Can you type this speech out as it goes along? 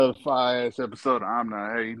Another fire ass episode of I'm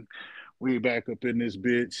Not Hating. We back up in this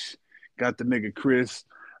bitch. Got the nigga Chris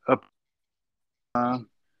up. Yes,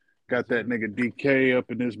 Got that sir. nigga DK up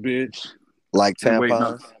in this bitch. Like We waiting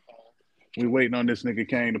on tampons. we waiting on this nigga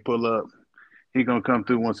Kane to pull up. He gonna come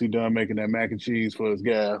through once he done making that mac and cheese for his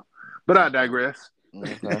gal. But I digress.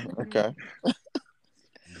 Okay, okay.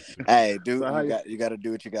 Understood. Hey, dude, So how y- you got to do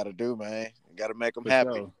what you got to do, man. You got to make them for happy.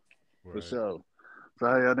 sure, for Right. sure. So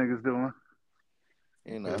how y'all niggas doing?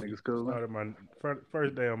 You Y'all know. niggas cool? Started my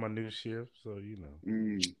first day on my new shift, so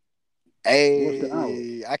Mm. What's the hour?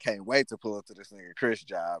 Hey, I can't wait to pull up to this nigga Chris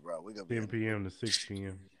job, bro. We gonna be 10 in. p.m. to 6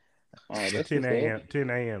 p.m. Oh, Or that's 10 what's up. a.m. 10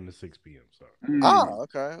 a.m. to 6 p.m. Sorry. Mm. Oh,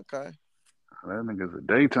 okay, okay, That nigga's a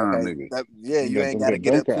daytime okay. nigga. Yeah, You you got ain't them got to good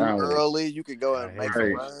get up bunker too hours. early. You can go I and make hate some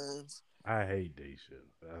Right. day. runs. I hate day shift.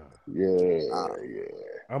 Yeah, Oh,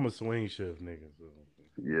 yeah. I'm a swing shift nigga. So.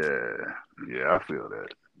 Yeah, yeah, I feel that.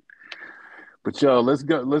 But yo, let's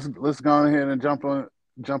go. Let's go ahead and jump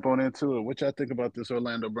on into it. What y'all think about this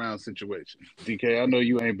Orlando Brown situation? DK, I know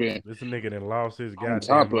you ain't been This nigga that lost his on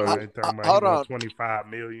top goddamn of it, mind talking about he hold want on, 25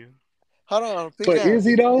 million. hold on, but pecan. is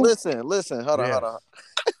he though? Listen. Hold on. Yes.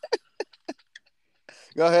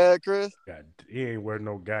 Go ahead, Chris. God, he ain't worth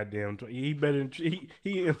no goddamn. He better than he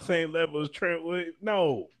in the same level as Trent Wood.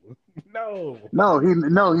 No, no, No,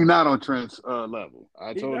 he not on Trent's level.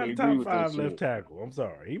 I he's not totally a agree top with that five left shit. tackle. I'm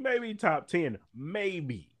sorry. He may be top 10,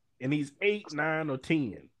 maybe, and he's 8, 9, or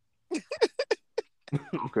 10.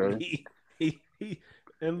 Okay. he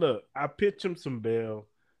and look, I pitch him some bail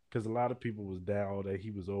because a lot of people was down that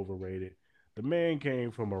he was overrated. The man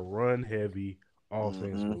came from a run heavy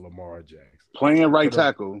offense Mm-hmm. with Lamar Jackson. Playing For right the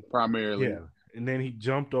tackle primarily. Yeah, and then he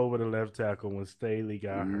jumped over the left tackle when Staley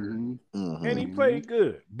got hurt. Mm-hmm. And Mm-hmm. he Mm-hmm. played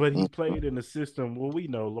good, but he played in a system where we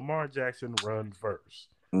know Lamar Jackson run first.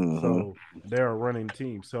 Mm-hmm. So they're a running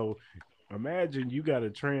team. So imagine you got to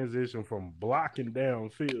transition from blocking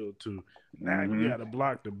downfield to now you Mm-hmm. got to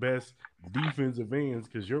block the best defensive ends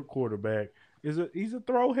because your quarterback he's a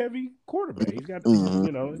throw heavy quarterback.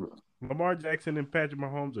 Mm-hmm. Lamar Jackson and Patrick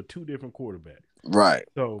Mahomes are two different quarterbacks. Right.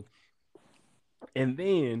 So and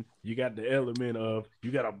then you got the element of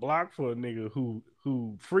you got a block for a nigga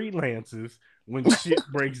who freelances when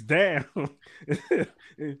shit breaks down.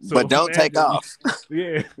 But So don't take imagine, off.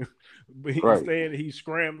 yeah. But Right. instead he's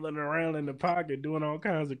scrambling around in the pocket doing all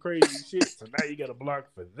kinds of crazy shit. So now you got a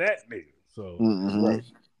block for that nigga. So Mm-hmm. Right.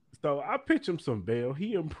 so I pitch him some bail.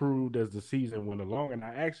 He improved as the season went along, and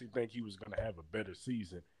I actually think he was going to have a better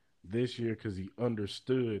season this year because he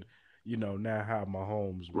understood, now how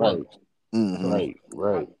Mahomes Right. works. Mm-hmm. So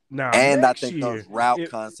Right. now And I next think those year, route it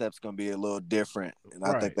concepts gonna be a little different, and I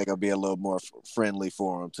think right, they're gonna be a little more friendly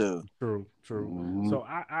for them too. true. Mm-hmm. So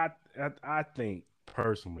I think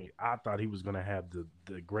personally, I thought he was gonna have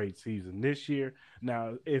the great season this year.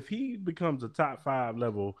 Now, if he becomes a top 5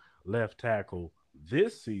 level left tackle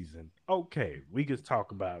this season, okay, we could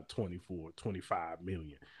talk about 24, 25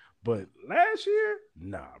 million. But last year,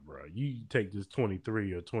 nah, bro. You take this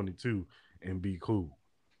 23 or 22 and be cool.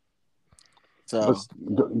 So, Let's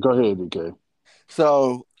go ahead, DK.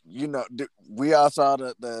 so we all saw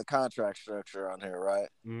the contract structure on here, right?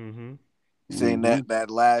 Mm-hmm. Seen Mm-hmm.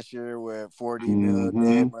 that last year with 40 mil Mm-hmm.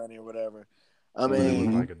 dead money or whatever. I But it mean, was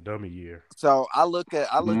Mm-hmm. like a dummy year. so I looked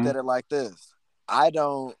Mm-hmm. at it like this. I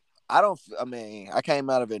don't I mean, I came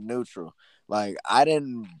out of it neutral. Like I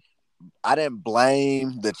didn't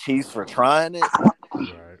blame the Chiefs for trying it,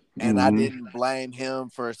 Right. and I Mm-hmm. didn't blame him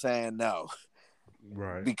for saying no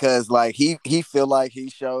Right. because like he feel like he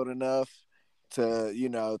showed enough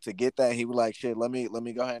to get that. He was like, shit, let me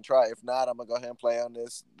go ahead and try. If not, I'm gonna go ahead and play on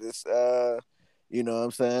this what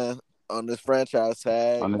I'm saying, on this franchise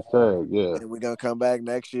tag, Understand? Yeah. and we're gonna come back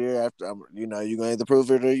next year after you're gonna either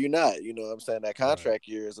prove it or you're not. You know what I'm saying? That Right. contract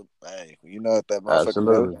year is hey, you know what that motherfucker do.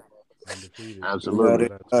 Absolutely. Undefeated. You know Absolutely. they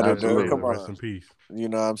Shout out know to they Ed do. Absolutely. Come Taylor. Rest on. in peace. You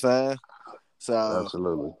know what I'm saying? So,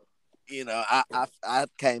 Absolutely. I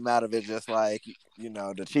came out of it just like,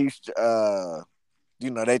 the Chiefs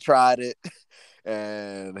they tried it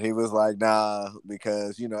and he was like, nah,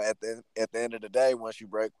 because at the end of the day, once you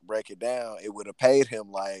break it down, it would have paid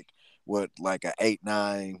him like a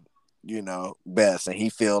 8-9, best, and he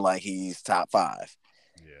feel like he's top 5.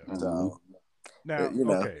 Yeah. Mm-hmm. So Now,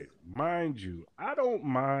 okay, mind you, I don't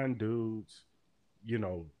mind dudes, you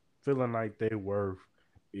know, feeling like their worth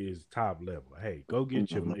is top level. Hey, go get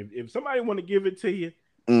your hmm money. If somebody want to give it to you,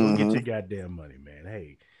 go get hmm your goddamn money, man.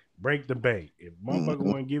 Hey, break the bank. If motherfucker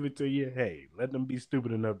hmm want to give it to you, hey, let them be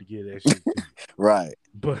stupid enough to give that shit to you. right.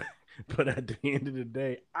 But but at the end of the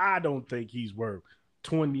day, I don't think he's worth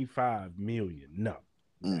 25 million. No.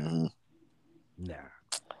 Nah. hmm Nah.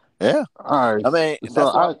 Yeah. All right. I mean, So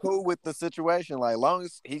that's why I'm cool with the situation. Like, long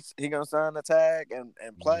as he gonna sign the tag and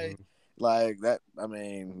play, Mhm. like that. I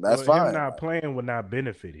mean, that's Well, him fine. not Like, playing would not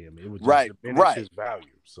benefit him. It would just right, diminish right, his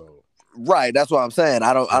value. So right. That's what I'm saying.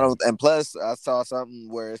 I yeah, don't. And plus, I saw something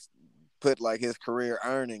where it's put like his career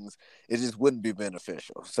earnings. It just wouldn't be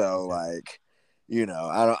beneficial. So yeah, like,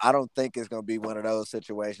 I don't think it's gonna be one of those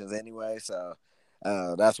situations anyway. So,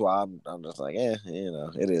 that's why I'm just like,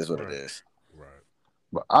 it is what it right, is. right.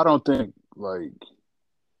 but I don't think like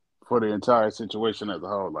for the entire situation as a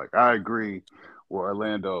whole, like I agree with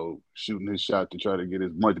Orlando shooting his shot to try to get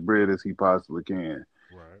as much bread as he possibly can.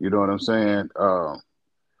 Right. You know what I'm saying?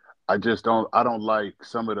 I just don't. I don't like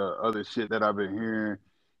some of the other shit that I've been hearing.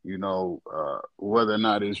 Whether or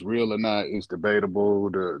not it's real or not is debatable.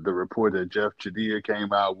 The report that Jeff Chadia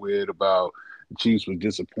came out with about the Chiefs was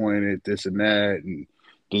disappointed, this and that, and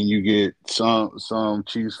then you get some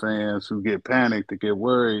Chiefs fans who get panicked to get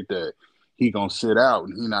worried that he gonna sit out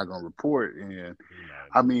and he not gonna report. And He might.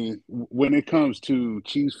 I mean, when it comes to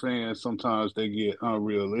Chiefs fans, sometimes they get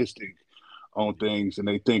unrealistic on things and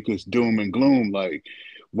they think it's doom and gloom. Like,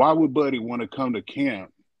 why would Buddy want to come to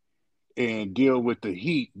camp and deal with the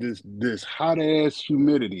heat, this hot ass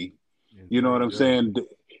humidity? In You know what St. I'm Joe. saying?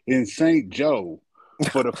 In St. Joe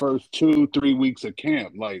for the first 2-3 weeks of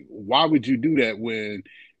camp. Like, why would you do that when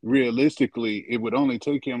realistically it would only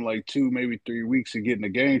take him like 2, maybe 3 weeks to get in the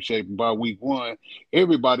game shape? And by week one,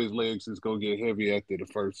 everybody's legs is gonna get heavy after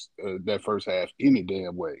the that first half any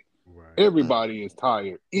damn way. Right. Everybody is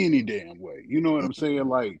tired any damn way. You know what I'm saying?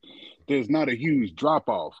 Like, there's not a huge drop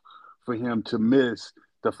off for him to miss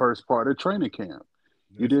the first part of training camp.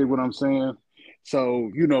 You That's dig it. what I'm saying?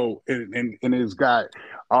 So, and it's got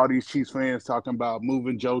all these Chiefs fans talking about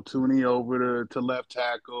moving Joe Tooney over to left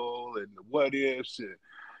tackle and what ifs. And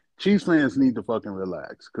Chiefs fans need to fucking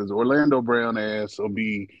relax because Orlando Brown ass will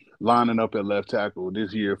be lining up at left tackle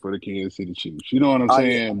this year for the Kansas City Chiefs. You know what I'm Oh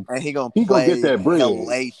yeah, saying? and he gonna He gonna get play that bread.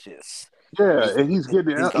 hellacious. Yeah, He's and he's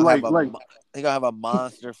getting he's gonna have like he gonna have a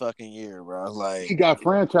monster fucking year, bro. Like, he got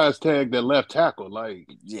franchise tagged at left tackle. Like,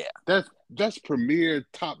 yeah, that's premier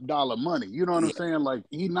top dollar money. You know what I'm yeah, saying? Like,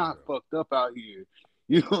 he not Yeah. fucked up out here.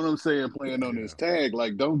 You know what I'm saying? Playing on Yeah. this tag.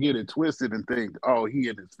 Like, don't get it twisted and think, oh, he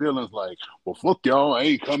in his feelings. Like, well, fuck y'all. I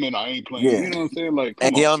ain't coming. I ain't playing. yeah. You know what I'm saying? Like,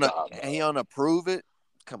 come on, stop, And he dog. on to prove it.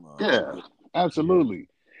 Come on, Yeah, bro. Yeah. absolutely.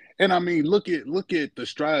 And I mean, look at the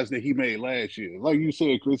strides that he made last year. Like you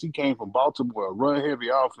said, Chris, he came from Baltimore, a run heavy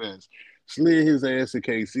offense, slid his ass to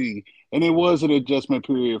KC, and it was Mhm. an adjustment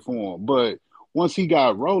period for him. But once he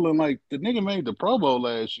got rolling, like the nigga made the Pro Bowl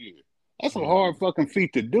last year. That's a Yeah. hard fucking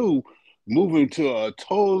feat to do, moving to a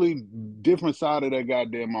totally different side of that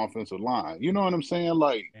goddamn offensive line. You know what I'm saying?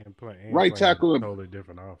 Like And right playing tackle, a totally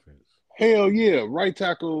different offense. hell yeah, right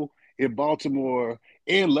tackle in Baltimore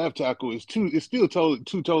and left tackle is two. It's still two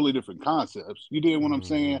totally different concepts. You did what I'm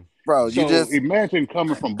saying? Hmm. Bro, you So just imagine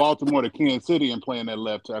coming from Baltimore to Kansas City and playing that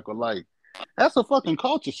left tackle. Like, that's a fucking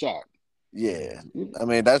culture shock. Yeah. yeah. I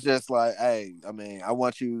mean, that's just like, hey, I mean, I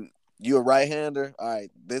want you. You a right hander? All right,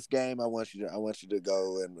 this game I want you to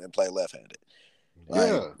go and play left handed. Like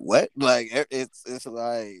Yeah, what? Like it's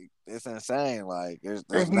like it's insane. Like there's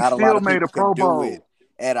and he not a lot still of made a people can Pro do it Bowl.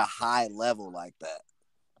 at a high level like that.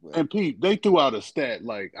 But And Pete, they threw out a stat.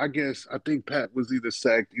 Like, I think Pat was either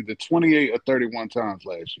sacked either 28 or 31 times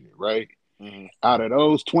last year, right? mhm. Out of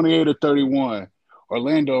those 28 or 31,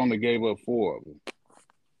 Orlando only gave up four of them.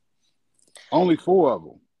 Only four of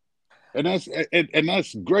them. And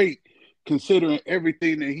that's great considering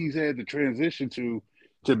everything that he's had to transition to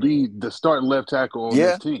Right. be the starting left tackle on this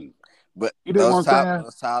Yeah, team. but You know what I'm saying?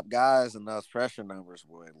 those top guys and those pressure numbers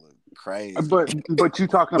boy look crazy. But you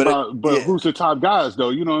talking But about yeah, who's the top guys though?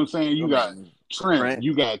 You know what I'm saying? I You got mean Trent, Trent,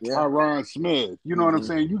 you got yeah, Tyron Smith. You know what I'm hmm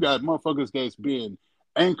saying? You got motherfuckers that's been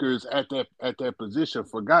anchors at that position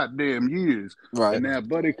for goddamn years. right. And now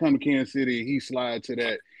Buddy come to Kansas City, he slide to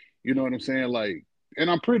that. You know what I'm saying? Like, and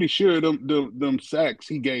I'm pretty sure them sacks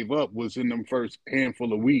he gave up was in them first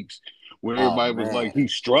handful of weeks where Oh everybody was like man,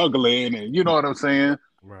 he's struggling, and you know what I'm saying?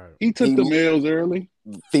 Right. He took he the L's early.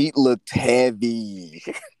 feet looked heavy.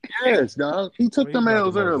 Yes, dog. He took Well, the he's not the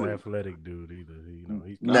L's most early. athletic dude either.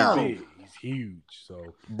 He's not No, No, big. He's huge.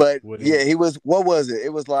 So but what yeah, he he was. What was it?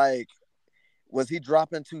 It was like, was he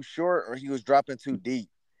dropping too short or he was dropping too deep?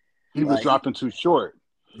 he was Like he, dropping too short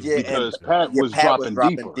yeah, and because Pat yeah, was Pat was dropping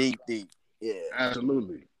dropping deeper. deep, deep. Yeah.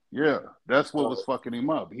 Absolutely. Yeah. That's what was So fucking him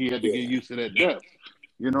up. He had to get yeah, used to that depth.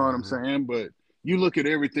 You know what I'm hmm saying? But you look at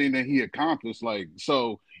everything that he accomplished, like,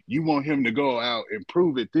 so you want him to go out and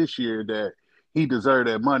prove it this year that he deserved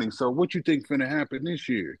that money. So what you think finna happen this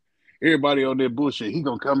year? everybody on their bullshit. He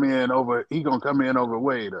gonna come in over. He gonna come in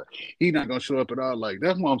overweight. Or he not gonna show up at all. Like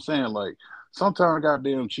that's what I'm saying. Like sometimes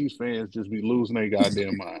goddamn Chiefs fans just be losing their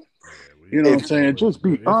goddamn mind. You know what I'm saying? Just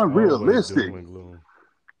be It's always unrealistic. doom and gloom.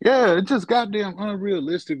 Yeah, it's just goddamn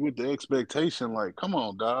unrealistic with the expectation. Like, come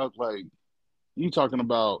on, dog. Like, you talking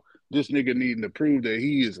about this nigga needing to prove that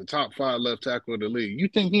he is a top 5 left tackle of the league. You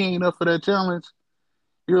think he ain't up for that challenge?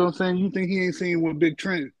 You know what I'm saying? You think he ain't seen what Big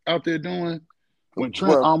Trent out there doing when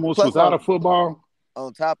Trent Well, almost plus was out of football?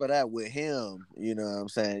 on top of that, with him, you know what I'm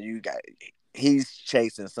saying, he's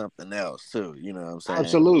chasing something else too. You know what I'm saying?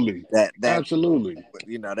 Absolutely. That Absolutely.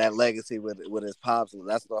 you know, that legacy with his pops.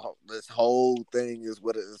 That's this whole thing is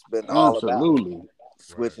what it's been all about. Absolutely.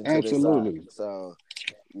 Switching to this Absolutely. side. So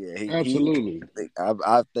yeah, Absolutely.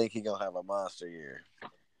 I think he gonna have a monster year.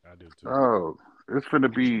 I do too. Oh, it's going to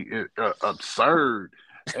be absurd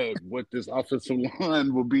at what this offensive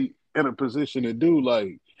line will be in a position to do.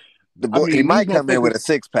 Like, He might come in with a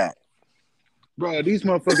 6-pack. Bro, these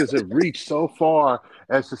motherfuckers have reached so far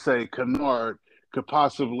as to say Kennard could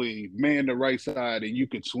possibly man the right side and you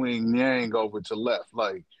could swing Yang over to left.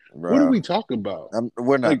 Like, Bro, what are we talking about?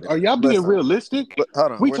 We're not. Like, are y'all being realistic?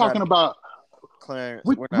 Hold on. We talking about Clarence.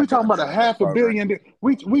 we talking about a $500 million.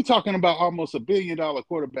 We talking about almost $1 billion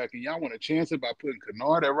quarterback, and y'all want to chance it by putting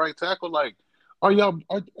Kennard at right tackle? Like, are y'all?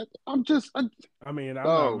 I'm just. I mean, I'm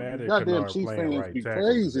not mad at goddamn Kennard Chiefs playing fans right be tackle.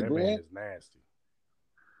 crazy, That bro. man is nasty.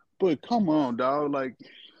 But come on, dog. Like,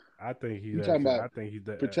 I think he's talking about I think he's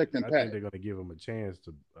protecting I Pat. think they're going to give him a chance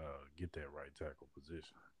to get that right tackle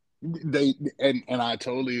position. And I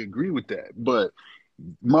totally agree with that. But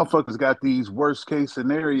motherfuckers got these worst case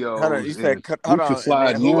scenarios. Hold on, you said we could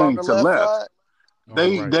slide who on Yang the to left left. side?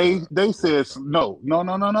 They said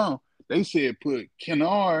no. They said put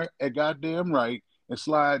Kennard at goddamn right and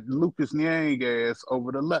slide Lucas Yang ass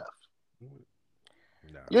over the left.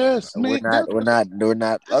 No, yes, man. We're not.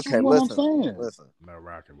 Okay, listen. I'm not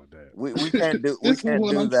rocking with that. We can't do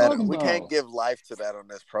that. We can't give life to that on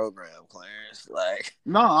this program, Clarence. Like,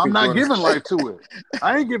 no, I'm not giving life to it.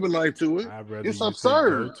 I ain't giving life to it. I'd rather it's you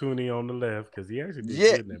absurd. Joe Tooney on the left because he actually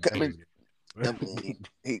did good in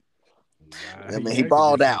that he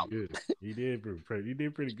balled out. Good. He did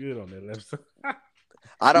pretty good on that left side.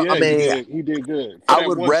 He did good. I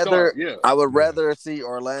would rather see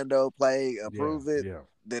Orlando play approve it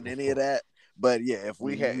than any of that. But yeah, if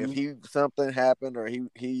something happened or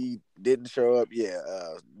he didn't show up,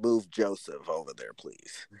 move Joseph over there,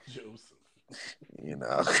 please. Joseph. You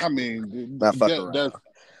know, I mean, that's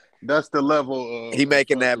the level of he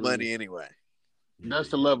making that money anyway. That's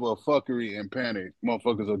the level of fuckery and panic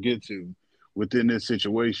motherfuckers will get to within this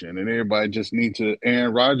situation, and everybody just need to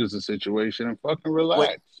Aaron Rodgers the situation and fucking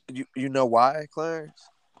relax. You know why, Clarence?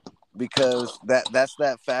 Because that's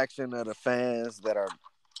that faction of the fans that are,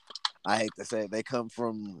 I hate to say it, they come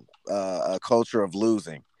from a culture of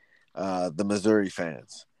losing. The Missouri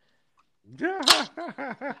fans.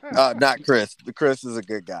 Not Chris. Chris is a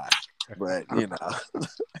good guy, but you know,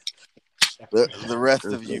 the rest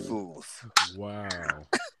of you fools. Wow.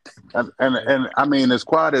 And I mean, as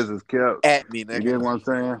quiet as it's kept, at me, nigga. You get what I'm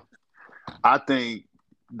saying? I think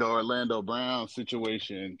the Orlando Brown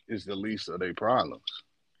situation is the least of their problems.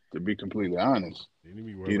 To be completely honest,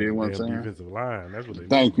 you get what I'm saying? Defensive line. That's what they.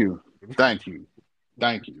 Thank you.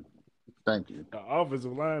 The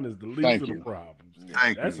offensive line is the least of the problems.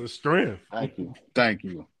 That's a strength. Thank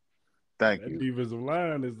you. That defensive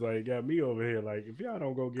line is like got me over here. Like if y'all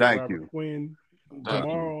don't go get Robert Quinn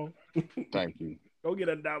tomorrow, thank you. Go get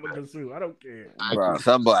a Ndamukong Suh. I don't care. Bro,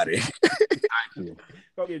 somebody.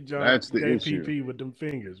 Go get John JPP with them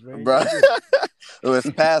fingers, man. Bro.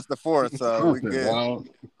 It's past the fourth, so we good. Dog.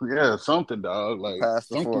 Yeah, something, dog. Like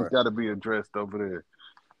something's got to be addressed over there.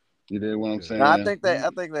 You know what I'm saying? No, I think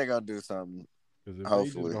they're gonna do something.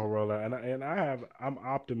 Hopefully, just gonna roll out. And I'm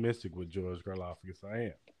optimistic with George Karlaftis.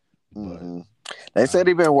 I am. They said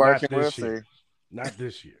he's been working. We'll see. Not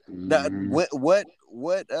this year.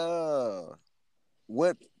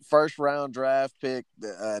 What first round draft pick,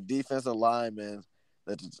 defensive lineman,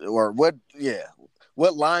 what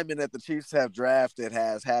lineman that the Chiefs have drafted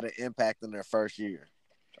has had an impact in their first year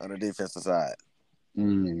on the defensive side?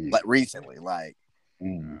 Like recently,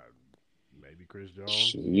 maybe Chris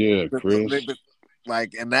Jones. Yeah, Chris. I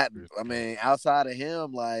mean, outside of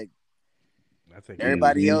him,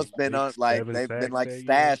 everybody else been on they've been like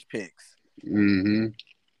stash picks. Mm-hmm.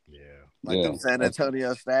 Yeah. Them San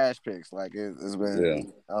Antonio stash picks. It's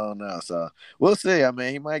been I don't know. So we'll see. I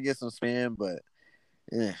mean, he might get some spin, but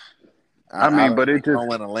yeah. I don't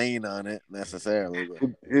want to lean on it necessarily.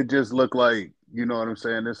 But. It just looked like, you know what I'm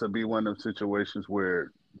saying? This will be one of those situations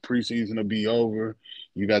where preseason will be over.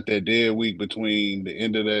 You got that dead week between the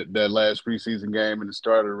end of that last preseason game and the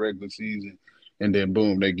start of the regular season, and then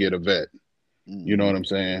boom, they get a vet. You know what I'm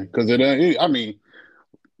saying? Because I mean,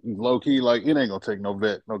 low key, like it ain't gonna take no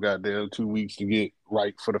vet, no goddamn 2 weeks to get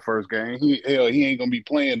right for the first game. He ain't gonna be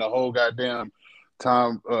playing the whole goddamn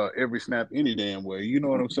time, every snap, any damn way. You know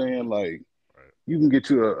what I'm saying? Like you can get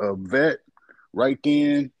you a vet right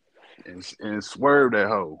then and swerve that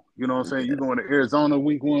hoe. You know what I'm saying? You going to Arizona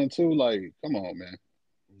week 1 too? Like, come on, man.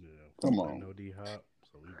 Yeah, come on. No D Hop,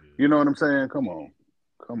 so we good. You know what I'm saying? Come on,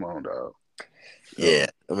 dog. Yeah,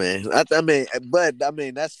 I mean,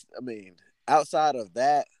 outside of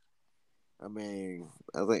that, I mean,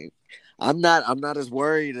 I think I'm not as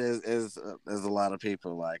worried as a lot of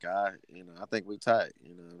people. Like I think we tight.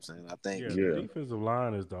 You know what I'm saying? I think the defensive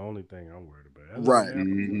line is the only thing I'm worried about. Right.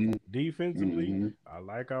 Defensively, I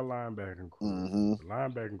like our linebacking crew. The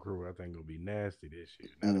linebacking crew, I think, will be nasty this year.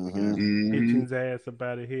 Now that we got Hitchens' ass up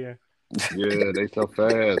out of here. Yeah, they so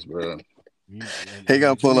fast, bro. He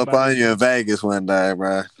gonna pull up on you in Vegas one day,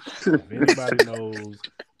 bro. If anybody knows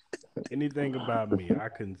anything about me, I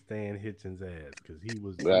couldn't stand Hitchens' ass because he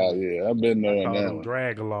was. I've been knowing I that called him one.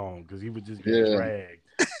 drag along because he would just get dragged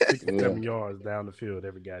 6-7 yards down the field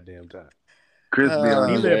every goddamn time. Chris be on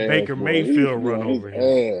he his let ass, Baker boy. Mayfield run over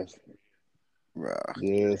him. Ass.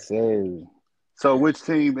 Yes, sir. So, which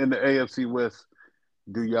team in the AFC West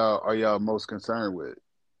are y'all most concerned with?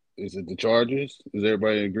 Is it the Chargers? Is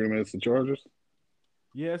everybody in agreement it's the Chargers?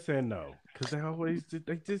 Yes and no, because they always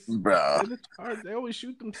bro. They always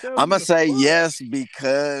shoot themselves. I'm gonna say yes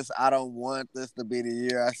because I don't want this to be the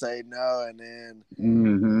year I say no, and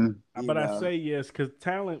then. But I say yes because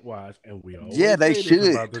talent wise, and we always they say should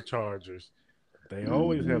this about the Chargers. They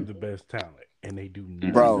always have the best talent, and they do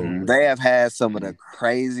not. Bro, they have had some of the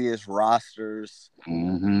craziest rosters,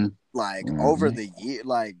 like over the year.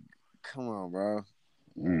 Like, come on, bro.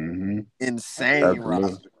 Insane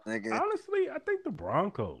roster, nigga. Honestly, I think the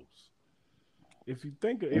Broncos. If you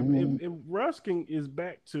think if Ruskin is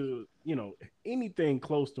back to anything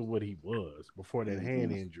close to what he was before that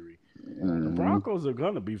hand injury, the Broncos are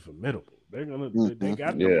gonna be formidable. They're gonna they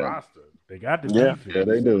got the roster, they got the defense. Yeah,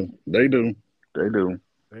 they do.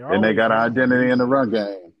 And they got an identity in the run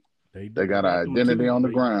game. They got an identity on the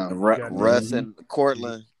ground. Russ and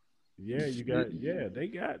Cortland. Yeah, they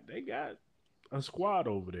got a squad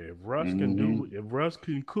over there. If Russ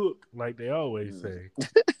can cook, like they always say.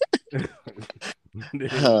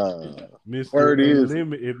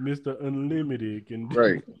 Mr. Unlimited can do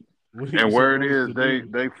right. And word is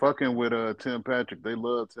they fucking with Tim Patrick. They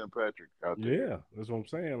love Tim Patrick out there. Yeah, that's what I'm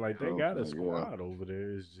saying. Like they got a squad over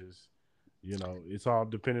there. It's just it's all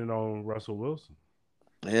depending on Russell Wilson.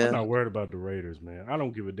 Yeah. I'm not worried about the Raiders, man. I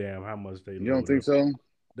don't give a damn how much they. You don't think so?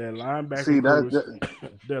 Their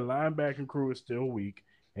linebacking crew is still weak,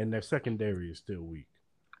 and their secondary is still weak.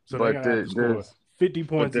 So they gotta have to score 50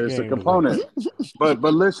 points a game. There's a component. but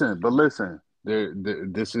listen.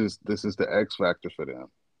 This is the X factor for them.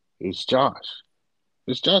 It's Josh.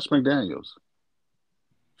 It's Josh McDaniels.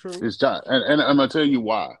 True. It's Josh, and I'm gonna tell you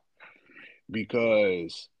why.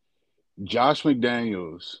 Because Josh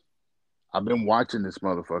McDaniels, I've been watching this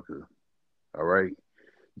motherfucker. All right.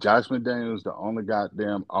 Josh McDaniels, the only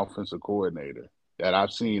goddamn offensive coordinator that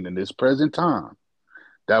I've seen in this present time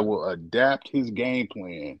that will adapt his game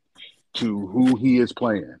plan to who he is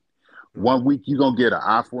playing. 1 week you're gonna get an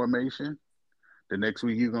I formation. The next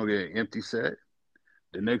week you're gonna get an empty set.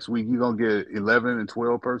 The next week you're gonna get 11 and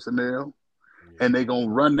 12 personnel. And they're gonna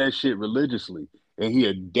run that shit religiously. And he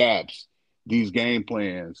adapts these game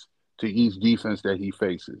plans to each defense that he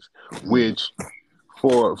faces. Which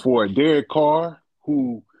for Derek Carr,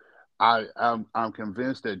 who I'm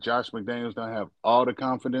convinced that Josh McDaniels don't have all the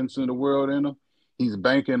confidence in the world in him. He's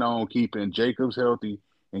banking on keeping Jacobs healthy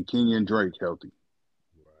and Kenyon Drake healthy.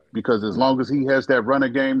 Because as long as he has that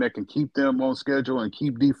running game that can keep them on schedule and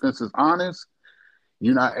keep defenses honest,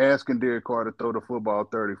 you're not asking Derek Carr to throw the football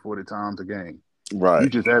 30, 40 times a game. Right. You're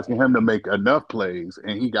just asking him to make enough plays,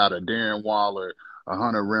 and he got a Darren Waller, a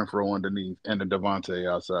Hunter Renfrow underneath, and a Devontae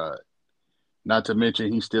outside. Not to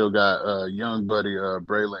mention he still got young buddy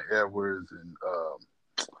Braylon Edwards and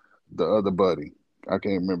the other buddy. I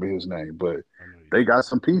can't remember his name, but they got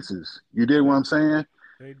some pieces. You did what I'm saying?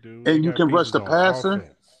 They do. And you can rush the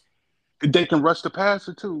passer. They can rush the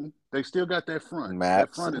passer too. They still got that front.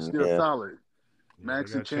 That front is still solid.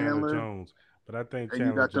 Max and Chandler Jones, but I think and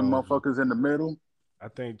you got them motherfuckers in the middle. I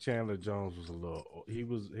think Chandler Jones was a little.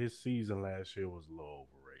 His season last year was a little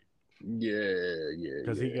overrated. Yeah.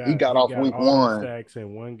 Because he got off week all 1 sacks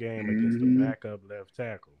in one game against the backup left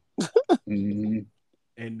tackle, and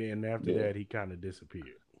then after that he kind of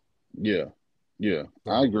disappeared. Yeah, yeah,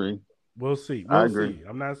 I So agree. we'll see. I We'll agree. see.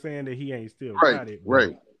 I'm not saying that he ain't still Right, got it, but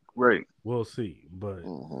right, right. we'll see. But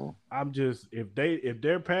Mm-hmm. I'm just if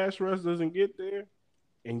their pass rush doesn't get there,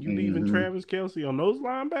 and you leaving Hmm. Travis Kelsey on those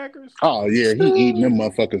linebackers, Oh yeah, he eating them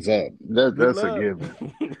motherfuckers up. good That's a luck.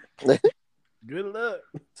 given. Good luck.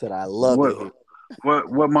 Said I love What it here.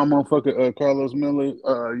 what my motherfucker Carlos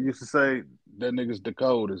Miller used to say? That nigga's the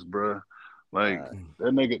coldest, bruh. Like Uh,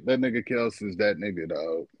 that nigga Kelsey's that nigga,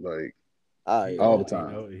 dog. Like oh He yeah. all the oh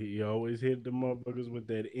time, he always hit the motherfuckers with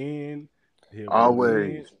that end. He'll go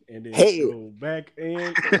always. in and then Head. go back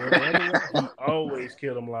in, go the other way. He always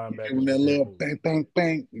kill them Give him linebackers that with that little move. bang, bang,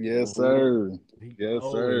 bang. Yes, Mm-hmm. sir. He Yes,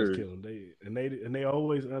 always sir. kill them. They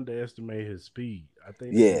always underestimate his speed. I think they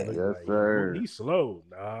be Yeah. looking Yes, like sir. he's slow.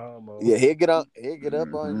 Nah, Yeah, mo. he'll get up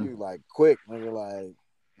on Mm-hmm. you like quick, nigga. Like,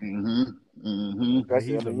 Mm-hmm. Mm-hmm. And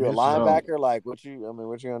especially, I he's a mean, you a mystery. No, linebacker. Like, what you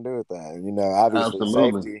gonna do with that? Obviously,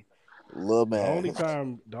 absolutely. safety, little The man. only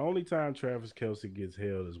time the only time Travis Kelsey gets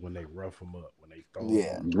held is when they rough him up, when they throwing him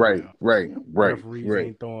Yeah. on the Right, ground. right, right, Referees right,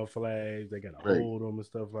 ain't throwing flags. They got to right. hold him and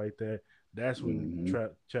stuff like that. That's when Mm-hmm.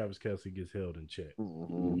 Travis Kelsey gets held in check. Hmm.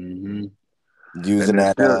 Mm-hmm. And Using there's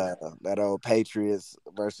that still, that old Patriots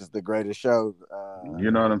versus the Greatest Show. you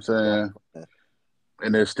know what I'm Game. saying?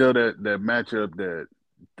 And there's still that matchup that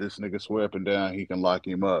this nigga swear up and down he can lock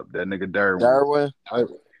him up. That nigga Derwin. Darwin.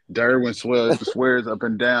 Derwin swears up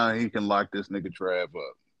and down he can lock this nigga Trav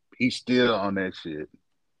up. He's still on that shit.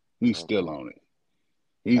 He's still on it.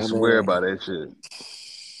 He I swear mean, by that shit.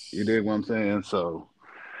 You dig what I'm saying? So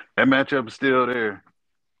that matchup is still there.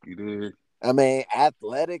 You dig?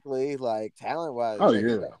 athletically, like talent wise, Oh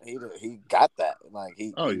yeah, yeah. he got that. Like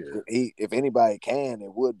Oh yeah. he if anybody can,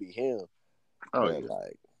 it would be him. Oh But yeah.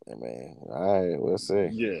 like, all right, we'll see.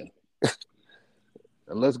 Yeah.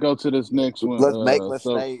 And let's go to this next one. Let's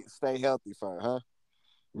So stay healthy first, huh?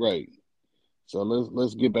 right. So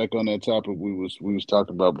let's get back on that topic we was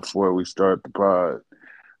talking about before we start the pod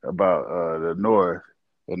about the North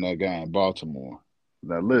and that guy in Baltimore.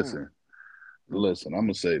 Now Mm. listen. I'm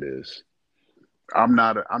gonna say this. I'm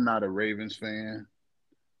not a Ravens fan,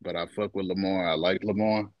 but I fuck with Lamar. I like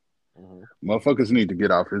Lamar. Hmm. Motherfuckers need to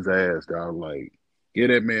get off his ass, dog. Like, give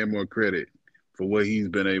that man more credit for what he's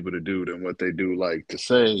been able to do than what they do. Like to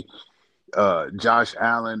say Josh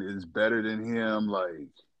Allen is better than him, like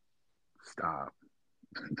stop.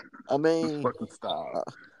 I Just mean, fucking stop. uh,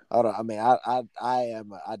 hold on.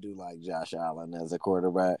 I do like Josh Allen as a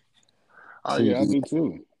quarterback. Oh To yeah, I do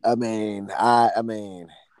too.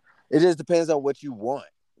 it just depends on what you want.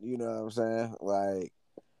 You know what I'm saying? Like,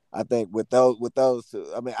 I think with those two,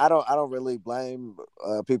 I don't really blame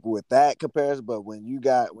people with that comparison. But when you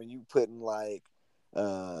putting like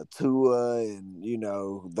Tua and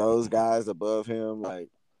those guys above him, like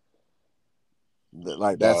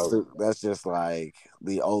Dog. that's just like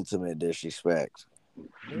the ultimate disrespect.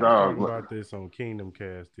 They was Dog. talking about this on Kingdom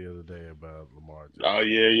Cast the other day about Lamar Oh Jackson.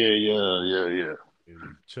 yeah, yeah, yeah, yeah, yeah.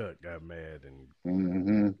 And Chuck got mad and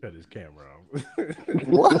Mm-hmm. cut his camera off.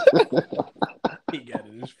 What He got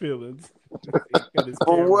in his feelings. He cut his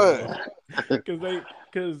for camera what? off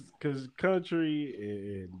because Country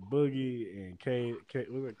and Boogie and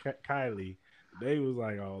Kylie, they was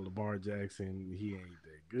like, "Oh, Lamar Jackson, he ain't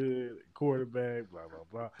that good quarterback." Blah blah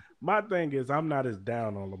blah. My thing is, I'm not as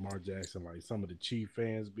down on Lamar Jackson like some of the Chief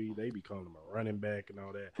fans be. They be calling him a running back and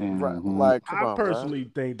all that. Right, Mm-hmm. like, come I on, man.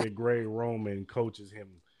 personally think that Greg Roman coaches him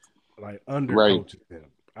like under Right, coaches him.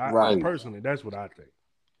 I Right. right. personally, that's what I think.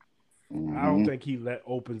 I don't Mm-hmm. think he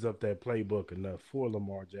opens up that playbook enough for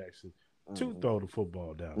Lamar Jackson to Hmm. throw the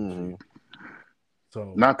football down the Hmm. field.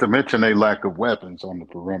 So Not to mention a lack of weapons on the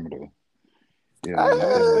perimeter. You know what I'm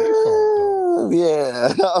that's saying? their fault though. Yeah,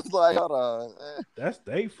 I was like, hold on. That's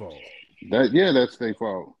their fault. That's their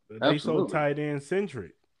fault. They so Absolutely. tight end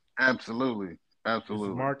centric. Absolutely. It's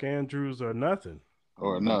Absolutely. Mark Andrews or nothing.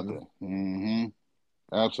 Or Mhm. nothing. Mm-hmm.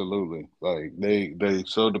 Absolutely. Like they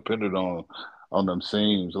so dependent on them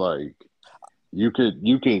seams. Like you could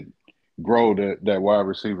grow that wide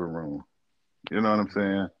receiver room. You know what I'm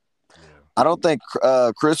saying? Yeah. I don't think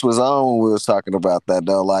Chris was on when we was talking about that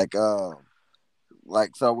though. Like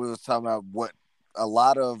so we was talking about what a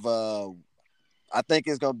lot of I think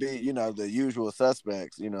it's gonna be, the usual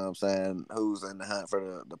suspects, you know what I'm saying, who's in the hunt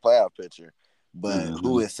for the playoff picture, but Mm-hmm.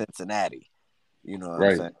 who is Cincinnati? You know what I'm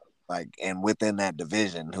Right. saying? Like, and within that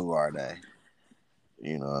division, who are they?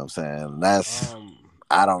 You know what I'm saying? That's Um.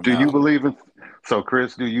 I don't Do you know. believe in so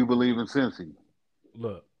Chris, do you believe in Cincy?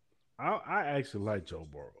 Look, I actually like Joe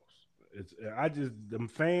Burrows. It's I just them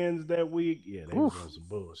fans that week. Yeah, they was Oof. on some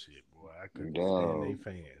bullshit, boy. I couldn't stand they Dog.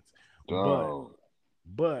 fans, but Dog.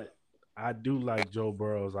 but I do like Joe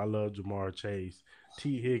Burrows. I love Jamar Chase.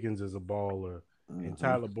 T. Higgins is a baller, and Mm-hmm.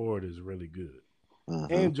 Tyler Boyd is really good.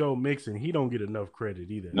 Mm-hmm. And Joe Mixon, he don't get enough credit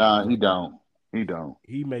either as a Nah, he rookie. don't. He don't.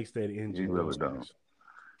 He makes that He engine really go don't. actually.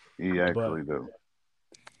 He But actually do.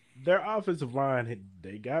 their offensive line,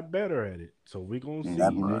 they got better at it. So we're gonna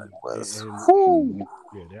That see. Mm-hmm. mud was, And whew.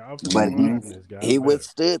 Mm-hmm. yeah, their offensive But line Mm-hmm. has he gotten better.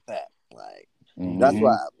 withstood that. Like He that's did. Mm-hmm.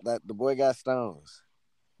 why that the boy got stones.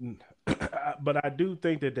 But I do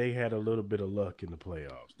think that they had a little bit of luck in the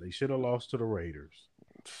playoffs. They should have lost to the Raiders.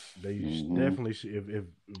 Mm-hmm. Definitely should.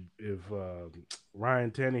 If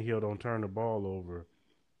Ryan Tannehill don't turn the ball over,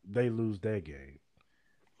 they lose that game.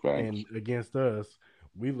 Facts. And against us,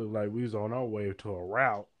 we looked like we was on our way to a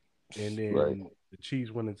rout. And Right. then the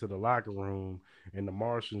Chiefs went into the locker room, and the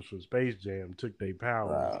Martians from Space Jam took their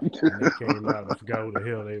powers, and they came out and forgot who the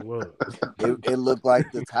hell they was. It looked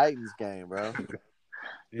like the Titans game, bro.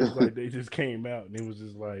 It was like they just came out, and it was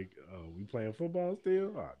just like, "Oh, we playing football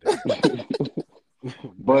still? Oh, damn."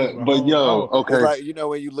 Patrick but Mahomes, yo, oh It's okay. like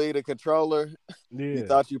when you lead a controller, you yeah,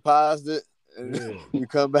 thought you paused it, and yeah, you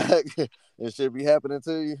come back, it should be happening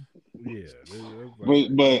to you. yeah. It was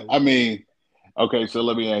like, But I mean, okay, so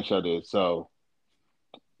let me ask you this. So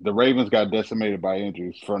the Ravens got decimated by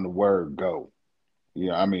injuries from the word go.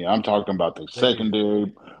 Yeah, I mean, I'm talking about the they did. secondary.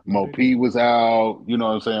 No, Mo they P did. was out. You know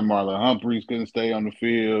what I'm saying? Marlon Humphreys couldn't stay on the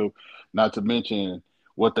field. Not to mention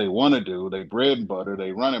what they want to do. They bread and butter.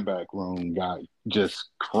 They running back room got just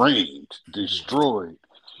creamed, Yeah, destroyed.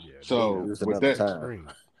 yeah. They Ooh, got So use with another that, absolutely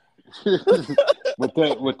time. cream.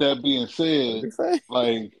 with that being What did said, he say?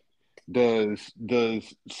 like does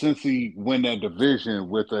Cincy win that division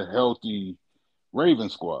with a healthy Raven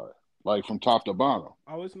squad, like from top to bottom?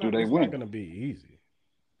 Oh, it's Do not. they It's not win? going to be easy.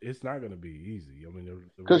 It's not going to be easy. I mean, the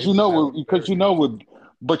Because Ravens have a because very good team.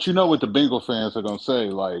 you know what the Bengal fans are gonna say,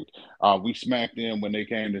 like, we smacked them when they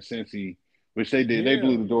came to Cincy, which they did. They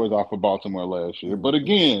blew Yeah, the doors off of Baltimore last year. But Mm-hmm.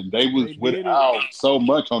 again, they they was did it. without so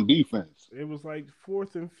much on defense. It was like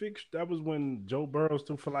fourth and fix. That was when Joe Burrows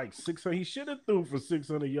threw for like 600. He should have threw for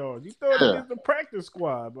 600 yards. You throw it Yeah, against the practice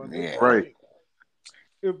squad, but nigga, Yeah. right, like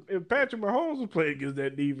if Patrick Mahomes was playing against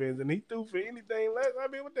that defense and he threw for anything less, I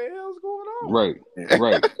mean, what the hell's going on? right,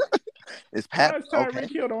 right, It's Why Pat. is Okay.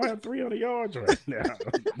 Tyreek Hill don't have 300 yards right now?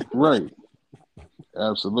 right.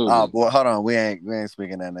 Oh Absolutely. boy, hold on. We ain't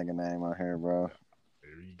speaking that nigga name out here, bro.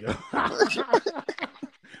 There you go.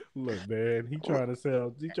 Look, man, he trying to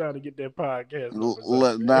sell. He trying to get that podcast up or something,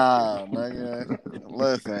 Look, man. nah, nigga.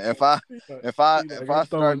 Listen, if I if I He like if I I'm start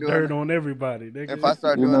throwing doing dirt on everybody, if I nigga.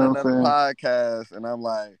 start You doing know what another I'm saying? podcast and I'm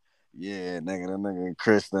like, yeah, nigga, them nigga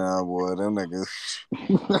Christian boy, them niggas,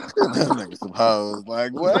 them niggas some hoes.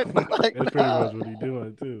 Like what? Like That's pretty nah, much what he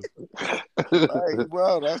doing too. like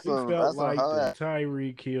bro, He felt that's some like hoe the ass,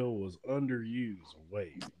 Tyreek Hill was underused.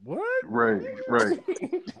 Wait, what? right, right,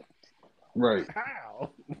 right. How?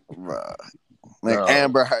 bro. Like No,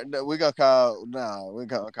 Amber, no, we gonna call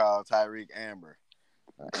Tyreek Amber,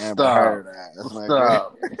 Amber stop, Heard ass nigga.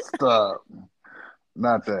 stop, stop.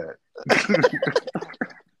 Not that.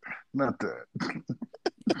 Not that.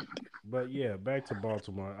 But yeah, back to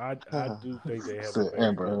Baltimore. I do think they have a Said very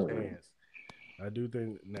Amber good Heard. chance. I do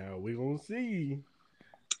think now we're gonna see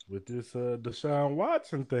with this Deshaun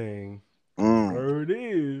Watson thing. Because the Mm. word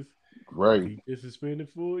is if Right. he gets suspended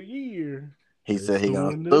for a year, He they said he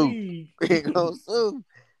gonna suing the sue. league. He gonna sue.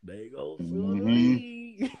 They go sue the Mm-hmm.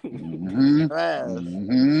 league. Mm-hmm. Ass.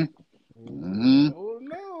 Mm-hmm. Mm-hmm. Oh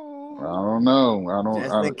I no. don't know. I don't.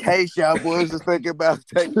 Just in case y'all boys is thinking about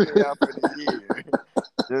taking me out for the year,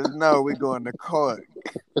 just know we going to court.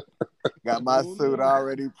 Got my Oh suit no.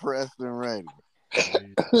 already pressed and ready.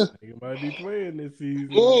 Hey, they might be playing this Yeah, season.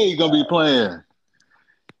 he gonna be playing. Are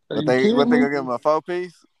What you they kidding gonna me? give him a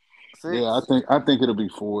 4-piece? Yeah, 6? I think it'll be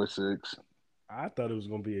 4 6. I thought it was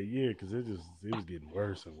gonna be a year because it was getting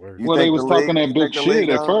worse and worse. You Well, they think the was talking league? that You big think the league shit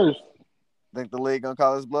at gonna first.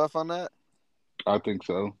 call his bluff on that? I think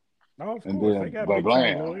so. No, of And course they then got like big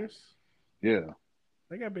time blam. lawyers. Yeah.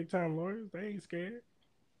 They got big time lawyers. They ain't scared.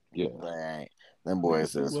 Yeah. Dang, them They can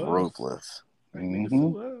boys is sue us. ruthless. They can Mm-hmm.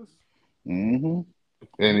 sue us. Mm-hmm.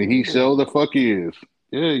 And he Ooh. sure the fuck is.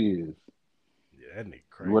 Yeah, he is. Yeah, that nigga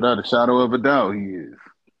crazy. Without a shadow of a doubt, he is.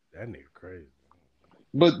 That nigga crazy.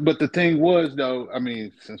 But the thing was though, I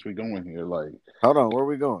mean, since we're going here, like, Hold on, where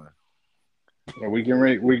we going? we can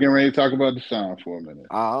ready to talk about Deshaun for a minute.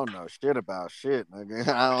 I don't know shit about shit, nigga.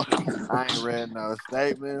 I ain't read no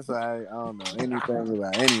statements. I don't know anything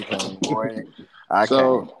about anything, boy. I can't.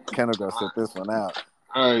 So, Can't go sit this one out.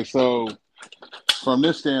 all right. So, from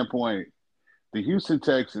this standpoint, the Houston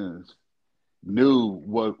Texans knew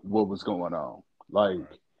what was going on. Like,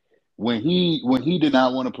 Right. when he did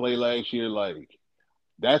not want to play last year, like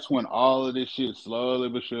that's when all of this shit slowly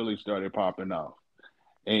but surely started popping off.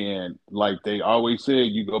 And like they always said,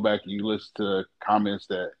 you go back and you listen to comments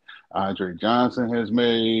that Andre Johnson has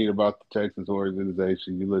made about the Texans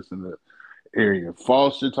organization. You listen to Arian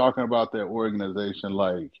Foster talking about that organization.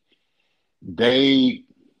 Like they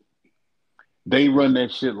run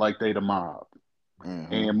that shit like they the mob.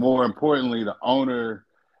 Mm-hmm. And more importantly, the owner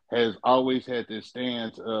has always had this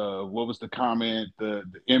stance of what was the comment? The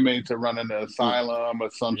inmates are running the asylum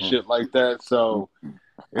or some shit like that. So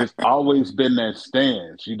it's always been that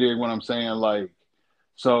stance. You dig what I'm saying? Like,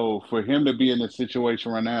 so for him to be in this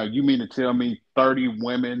situation right now, you mean to tell me 30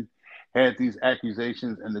 women had these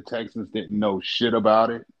accusations and the Texans didn't know shit about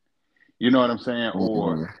it? You know what I'm saying?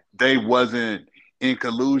 Or they wasn't in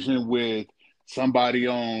collusion with somebody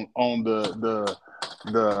on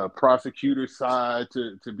the prosecutor side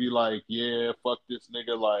to be like, yeah, fuck this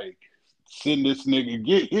nigga, like send this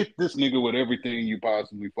nigga, hit this nigga with everything you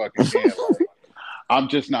possibly fucking can. Like, I'm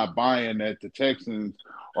just not buying that the Texans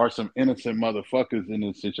are some innocent motherfuckers in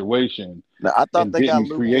this situation Now, I thought and they got didn't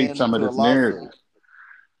looped create some of into a this narrative. lawsuit.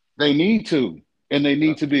 They need to. And they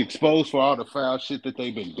need to be exposed for all the foul shit that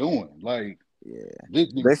they've been doing. Like, Yeah,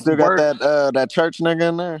 the they still got work, that church nigga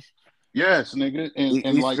in there. yes, nigga.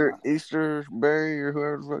 And like, Easterberry or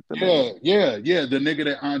whoever the fuck that nigga. yeah. The nigga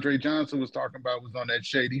that Andre Johnson was talking about was on that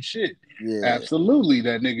shady shit. Yeah, Absolutely,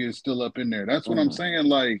 that nigga is still up in there. That's what I'm saying.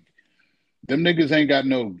 Like, them niggas ain't got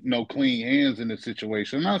no clean hands in this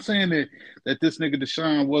situation. I'm not saying that this nigga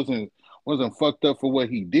Deshaun wasn't fucked up for what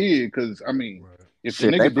he did, because I mean, if the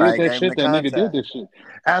shit, they nigga did probably that gave him shit, the that nigga did contact. this shit.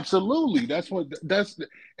 Absolutely, that's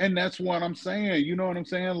what I'm saying. You know what I'm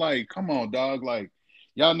saying? Like, come on, dog. Like,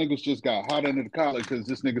 y'all niggas just got hot under the collar because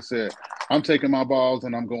this nigga said, "I'm taking my balls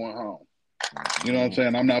and I'm going home." You know what I'm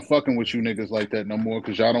saying? I'm not fucking with you niggas like that no more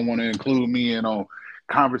because y'all don't want to include me in on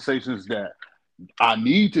conversations that I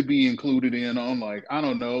need to be included in on, like, I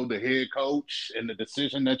don't know, the head coach and the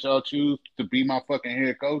decision that y'all choose to be my fucking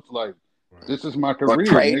head coach. Like, this is my Or career,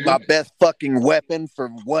 trade nigga. my best fucking weapon for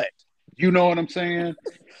what? You know what I'm saying?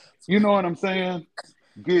 You know what I'm saying?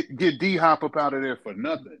 Get D-Hop up out of there for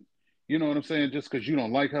nothing. You know what I'm saying? Just because you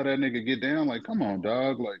don't like how that nigga get down. Like, come on,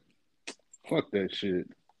 dog. Like, fuck that shit.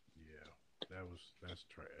 Yeah, that's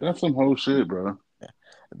trash. That's some whole shit, bro.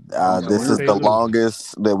 This is the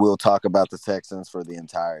longest that we'll talk about the Texans for the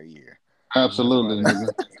entire year. Absolutely, nigga.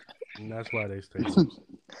 And that's why they stay losing.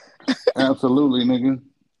 Absolutely, nigga.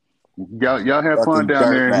 Y'all have fun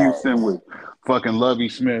down there in Houston with fucking Lovie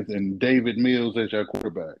Smith and David Mills as your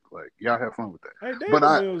quarterback. Like, y'all have fun with that. Hey, David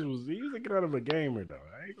Mills was a kind of a gamer though.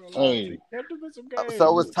 I ain't gonna lie to you. Kept him in some games.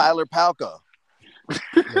 So was Tyler Palko.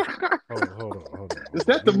 Hold on. Is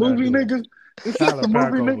that the movie, nigga? Tyler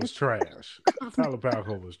Palko was trash. Tyler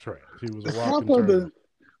Palko was trash. He was a walking turtle.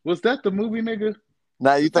 Was that the movie, nigga?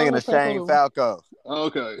 Now you thinking of Shane Falco?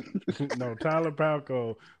 Okay. No, Tyler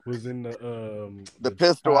Palko was in the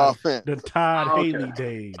pistol offense, the Todd Haley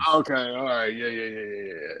days. Okay, all right, yeah.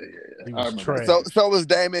 He was trash. So was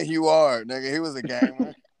Damon Huard, nigga. He was a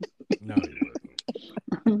gamer. No, he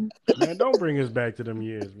wasn't. Man, don't bring us back to them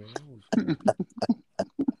years, man.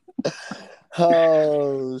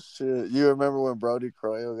 Oh shit! You remember when Brody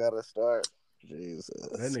Croyle got a start? Jesus,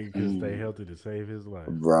 that nigga couldn't stay healthy to save his life,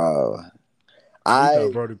 bro. I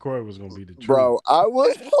thought Brody Croyle was gonna be the truth. Bro, I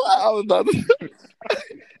was not.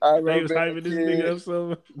 I remember they was hyping this nigga up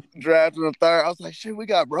so drafting him third. I was like, shit, we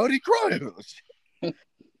got Brody Croyle.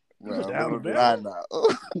 Bro, I know.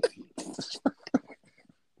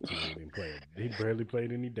 He barely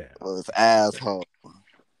played any down. Well, it's asshole.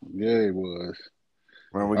 Yeah, he was.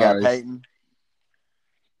 Remember we got Peyton?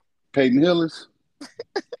 Peyton Hillis?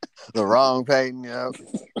 The wrong Peyton, yep.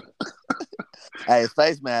 Hey, his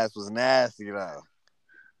face mask was nasty, though.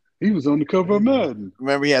 He was on the cover of Madden.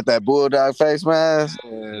 Remember he had that bulldog face mask?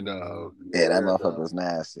 Yeah, that motherfucker was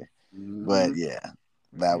nasty. Mm-hmm. But, yeah,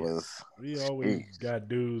 that was... We always got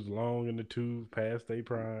dudes long in the tooth past their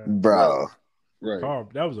prime. Bro.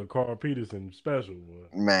 Right. That was a Carl Peterson special one.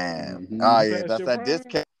 Man. Mm-hmm. Oh, yeah, that's that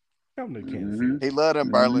discount. Come to Kansas City. He loved them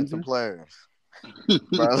Burlington players.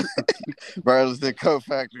 Burlington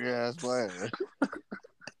co-factory ass players.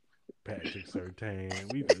 Patrick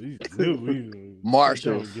Surtain. We knew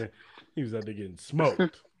Marshall. He was out there getting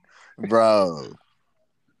smoked. Bro.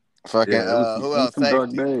 Fucking who else? Dark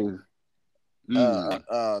days.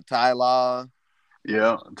 Ty Law.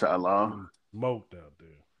 Yeah, Ty Law. Smoked out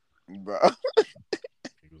there. Bro.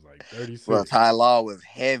 He was like 36. Bro, Ty Law was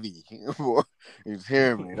heavy. You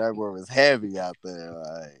hear me? That boy was heavy out there.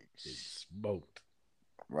 Like smoked.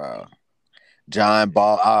 Bro. John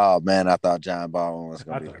Ball. Oh man, I thought John Baldwin was I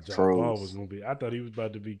gonna be thought John Ball was Cruz, gonna be. I thought he was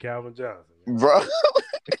about to be Calvin Johnson. bro.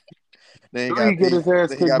 Then he Who he got get beat. his ass Then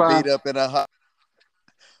he kicked got by? beat up in a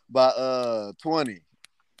by 20.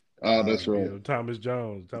 Oh, that's right. Thomas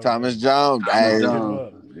Jones. Thomas Jones. Thomas Hey, Him Jones.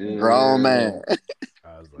 up. grown Yeah. man.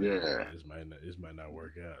 I was like, Yeah. this might not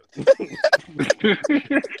work out.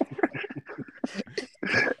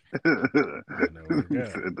 Might not work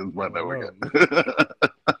out. This might not work Hold out.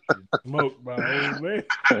 Smoked by old man.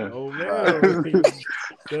 Old man over here.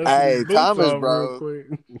 Hey, His boots Thomas, off real bro. quick.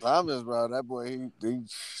 Thomas, bro. That boy, he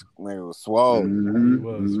nigga was swole. He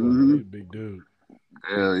was swole. He's a big dude.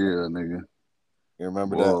 Hell yeah, nigga. You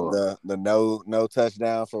remember Boy. the no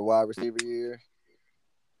touchdown for wide receiver year,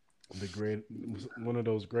 One of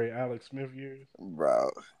those great Alex Smith years.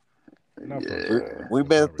 bro. Not Yeah. We've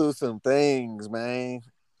been through some things, man.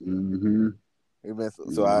 Mm-hmm. We've been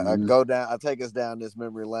so I go down. I take us down this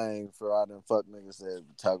memory lane for all them fuck niggas that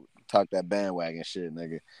talk that bandwagon shit,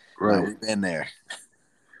 nigga. Right. Like, we've been there.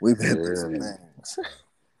 We've been through some Yeah. things,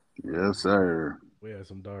 Yes, sir. We had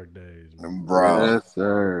some dark days, man. bro. Yes,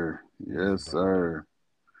 sir. Yes, sir.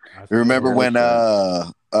 You remember when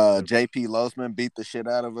Yes, JP Losman beat the shit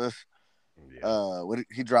out of us? Yeah.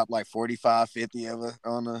 He dropped like 45, 50 of us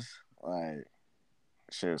on us. Like,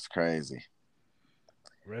 shit was crazy.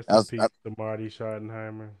 Rest in peace to Marty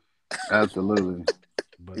Schottenheimer. Absolutely.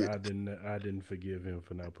 But I didn't forgive him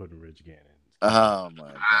for not putting Rich Gannon. Oh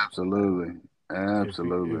my god. Absolutely.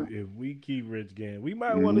 Absolutely. If we keep Rich Gannon, we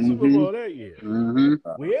might win the Super Bowl that year. Mm-hmm.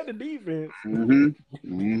 We had the defense. Mm-hmm.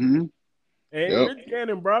 Mm-hmm. And Rich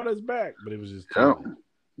Gannon brought us back, but it was just too late.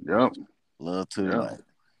 Yep. A little too late.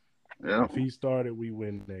 Yep. If he started, we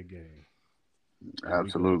win that game.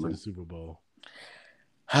 Absolutely. We go to the Super Bowl.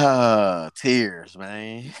 Tears,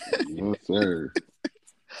 man. Yes, sir.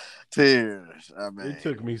 Tears. I mean, it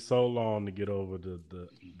took me so long to get over the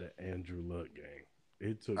Andrew Luck game.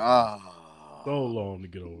 It took me so long to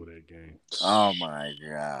get over that game. Oh my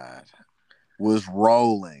god. Was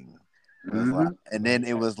rolling. Was like, and then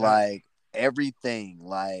it was like everything.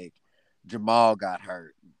 Like Jamal got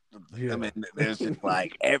hurt. Yeah. I mean, it was just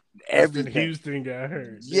like everything. Houston got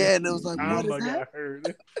hurt. Yeah, and it was like, what is that? got hurt.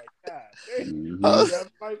 Like, God,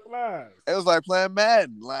 it was like playing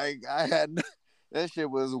Madden. Like I had that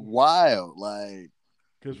shit was wild. Like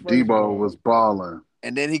Debo was balling,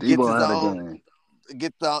 and then he gets his own.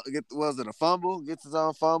 Was it a fumble? Gets his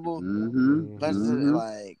own fumble.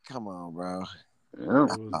 Like, come on, bro. Yeah.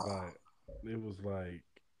 It was like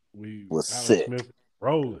we was Alex sick. Smith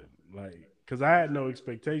rolling, like, because I had no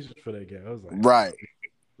expectations for that game. I was like, right,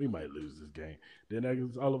 we might lose this game. Then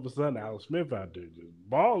all of a sudden, Alex Smith out there just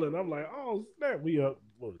balling. I'm like, oh snap, we up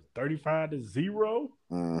 35-0,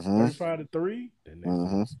 35-3.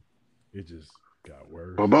 Then it just got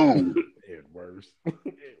worse. Ba-boom. It worse.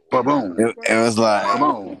 Ba-boom. It was like,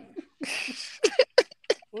 ba-boom.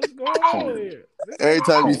 What's going on here? Every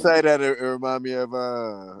time you say that, it remind me of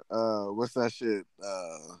what's that shit?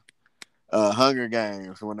 Hunger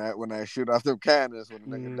Games when they shoot off them cannons when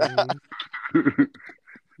the nigga die.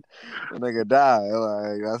 The nigga die,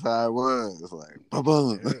 like that's how it was. It's like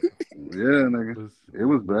ba-boom. Yeah, nigga. It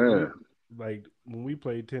was bad. Like when we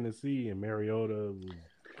played Tennessee and Mariota was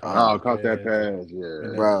caught that pass,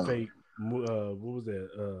 and bro. That fake, what was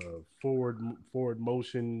that? Forward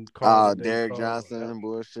motion call. Derek Johnson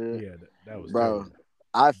bullshit. Yeah, that was bro. terrible.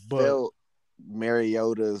 I felt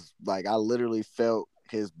Mariota's I literally felt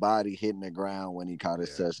his body hitting the ground when he caught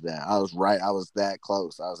his touchdown. I was right. I was that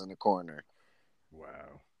close. I was in the corner. Wow.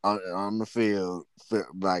 On the field,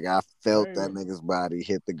 like I felt that nigga's body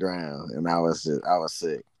hit the ground, and I was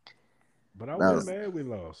sick. But I wasn't mad we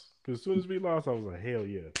lost, because as soon as we lost, I was like, hell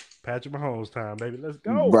yeah, Patrick Mahomes time, baby, let's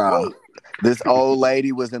go, bro. This old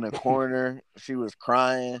lady was in a corner. She was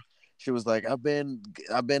crying. She was like, I've been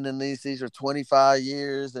in these seats for 25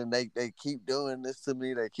 years, and they keep doing this to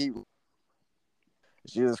me. They keep.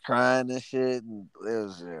 She was crying and shit, and it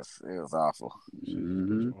was awful.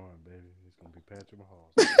 Your arm, baby. It's gonna be Patrick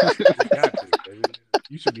Mahomes. You got to, baby.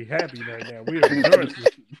 You should be happy right now. We are rejoicing.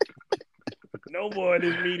 No more of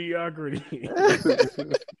this mediocrity. He's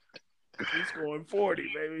scoring 40,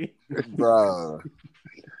 baby. Bro.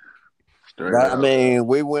 I mean,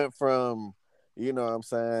 we went from, you know what I'm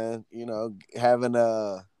saying, having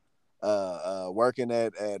working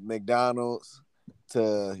at McDonald's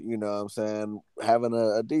to, you know what I'm saying, having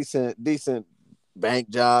a decent bank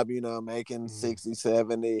job, making 60,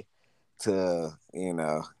 70 to,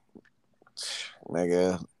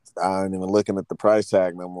 nigga, I ain't even looking at the price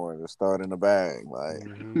tag no more. Just throw it in the bag. Like,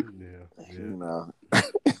 yeah. you know.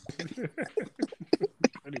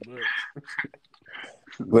 Pretty much.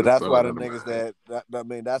 But that's So why the niggas I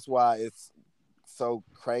mean, that's why it's so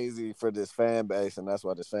crazy for this fan base, and that's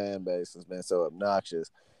why this fan base has been so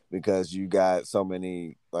obnoxious because you got so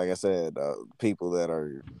many, like I said, people that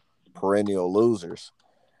are perennial losers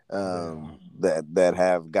that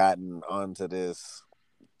have gotten onto this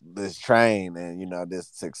train, and this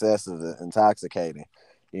success is intoxicating.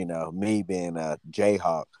 Me being a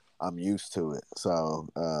Jayhawk, I'm used to it, so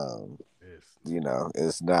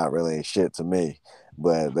it's not really shit to me.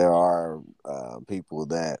 But there are people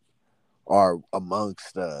that are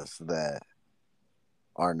amongst us that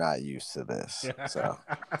are not used to this. So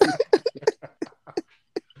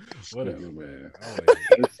Whatever, man.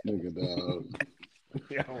 This nigga, dog.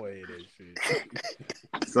 I'll wait that shit.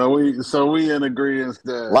 So we in agreement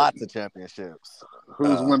that lots of championships.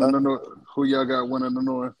 Who's winning the North? Who y'all got winning the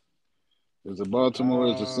North? Is it Baltimore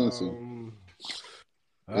or is it Cincy?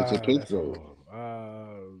 It's a Pittsburgh.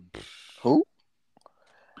 Who?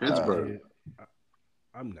 Pittsburgh.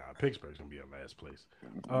 I'm not. Pittsburgh's gonna be in last place.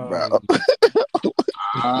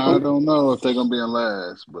 I don't know if they're gonna be in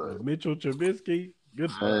last, but Mitchell Trubisky. Good.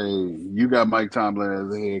 Hey, you got Mike Tomlin as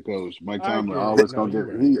the head coach. Mike Tomlin always gonna get.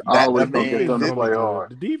 right. He always gonna get them to play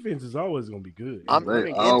hard. The defense is always gonna be good.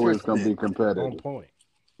 They always gonna be competitive. On point.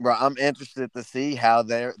 Bro, I'm interested to see what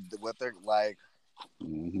they're like.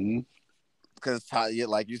 Because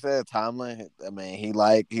like you said, Tomlin. I mean, he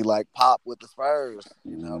like Pop with the Spurs.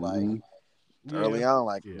 Early on,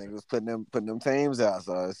 niggas was putting them teams out.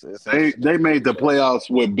 So it's they made the playoffs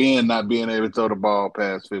with Ben not being able to throw the ball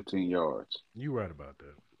past 15 yards. You right about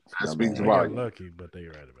that. That speaks they volume. got lucky, but they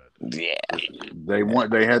right about that. Yeah,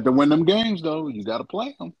 they had to win them games though. You got to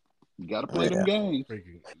play them. You got to play them games.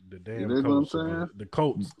 The damn Colts. The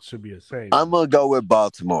Colts should be a same. I'm gonna go with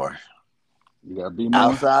Baltimore. You got to be more.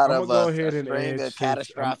 Outside of go ahead and string of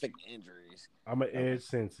catastrophic injuries. I'm gonna edge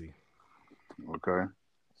Cincy. Okay.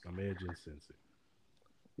 I'm edging Cincy.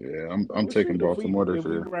 Yeah, I'm taking Baltimore this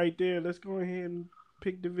year. Right there. Let's go ahead and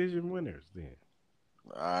pick division winners then.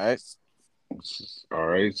 All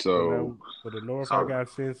right. So for the North, I got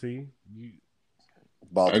Cincy.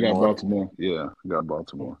 Baltimore. I got Baltimore. Yeah, I got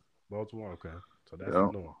Baltimore. Baltimore. Okay, so that's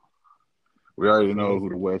the North. We already know who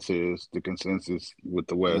the West is. The consensus with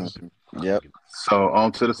the West. Yep. So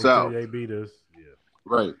on to the South. They beat us. Yeah.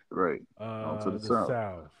 Right. On to the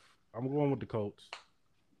South. I'm going with the Colts.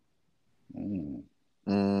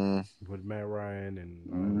 With Matt Ryan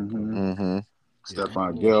and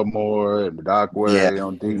Stephon Gilmore and Doc Way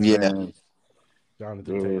on defense. Yeah.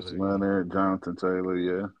 Jonathan Taylor.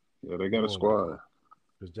 Yeah, they got a squad.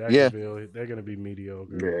 Because Jacksonville, they're going to be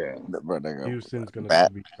mediocre. Yeah. Houston's going to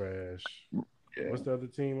be trash. Yeah. What's the other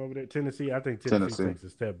team over there? Tennessee. I think Tennessee takes a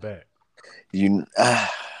step back.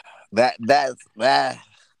 That's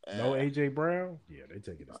no AJ Brown. Yeah, they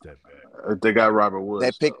taking a step back. They got Robert Woods.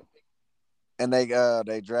 They picked, and they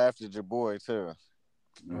drafted your boy too.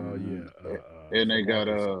 Oh yeah. And they got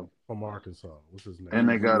from Arkansas. What's his name? And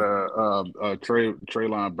they got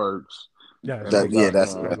Treylon Burks. Yeah,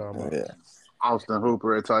 that's Austin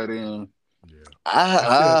Hooper at tight end. Yeah.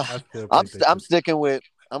 I'm sticking with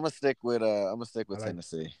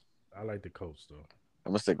Tennessee. I like the Colts though.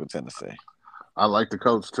 I'm gonna stick with Tennessee. I like the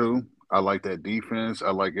Colts too. I like that defense.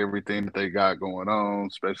 I like everything that they got going on,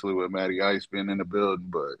 especially with Matty Ice being in the building.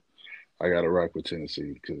 But I got to rock with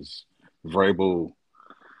Tennessee because Vrabel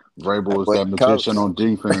is that magician on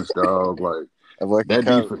defense, dog. Like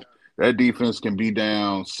that defense can be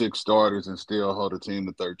down 6 starters and still hold a team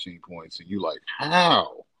to 13 points. And you like,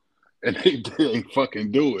 how? And they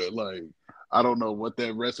fucking do it. Like, I don't know what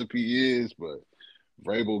that recipe is, but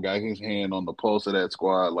Vrabel got his hand on the pulse of that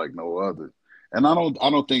squad like no other. And I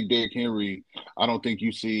don't think Derrick Henry, I don't think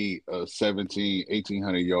you see a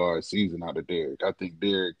 1,800 yard season out of Derrick. I think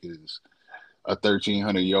Derrick is a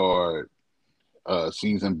 1,300 yard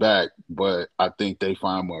season back, but I think they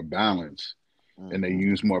find more balance and they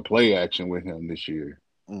use more play action with him this year.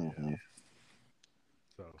 Mm-hmm.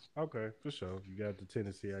 So, okay, for sure. You got the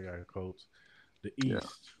Tennessee, I got Colts. The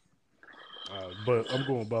East. But I'm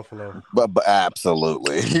going Buffalo. But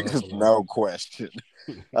absolutely. Buffalo. No question.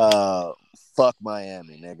 Fuck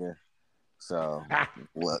Miami, nigga. So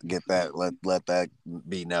get that. Let that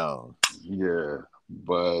be known. Yeah,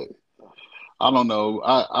 but I don't know.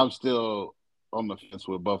 I'm still on the fence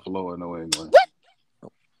with Buffalo and New England.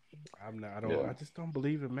 I just don't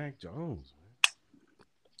believe in Mac Jones.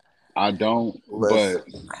 I don't, but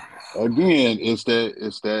again, it's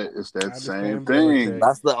that same thing.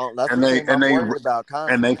 That's the thing I'm worried about.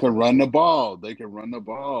 And they can run the ball. They can run the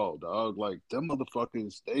ball, dog. Like them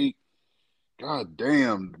motherfuckers, they God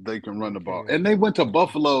damn, they can run the ball. And they went to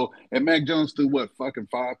Buffalo, and Mac Jones threw what, fucking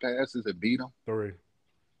 5 passes and beat them? 3.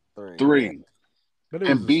 3. But it was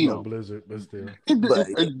And a beat snow them. blizzard, but still.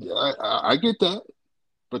 I get that,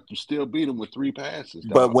 but you still beat them with 3 passes.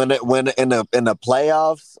 But dog. when in the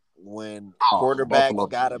playoffs, when quarterbacks Buffalo,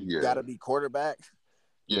 gotta be quarterbacks.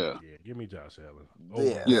 Yeah. Give me Josh Allen.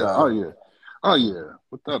 Yeah. Oh yeah,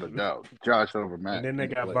 without a doubt, Josh over Mac. And then they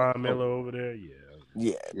got Von Miller over there. Yeah.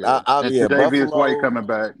 And Tre'Davious White coming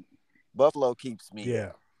back. Buffalo keeps me.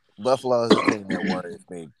 Yeah. Buffalo is a team that worries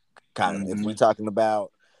me. Kind of. If we're Mhm. talking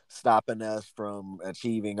about stopping us from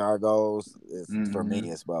achieving our goals, for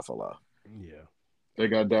me, it's Buffalo. Yeah. They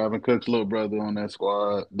got Dalvin Cook's little brother on that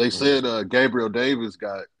squad. They said Gabriel Davis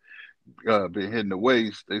got been hitting the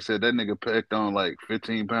waist. They said that nigga packed on like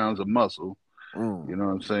 15 pounds of muscle. You know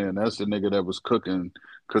what I'm saying? That's the nigga that was cooking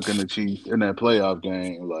the Chiefs in that playoff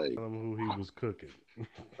game. Like, tell him who he was cooking.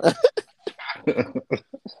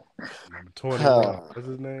 Number 21. What's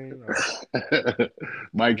his name?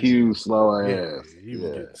 Mike Hughes, slow ass. He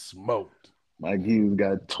was getting smoked. Mike Hughes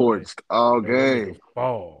got torched all game.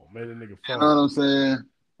 Made that nigga fall. You know what I'm saying?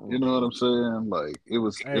 You know what I'm saying? Like it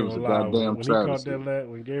was a goddamn travesty.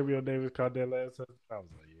 When Gabriel Davis caught that last touchdown, I was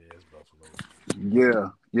like, yeah, it's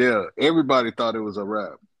Buffalo. Yeah. Everybody thought it was a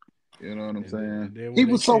wrap. You know what I'm saying? Then He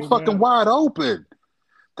was so fucking wide open.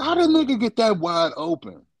 How did nigga get that wide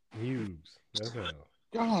open? Hughes. That's how.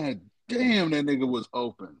 God damn, that nigga was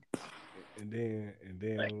open. And then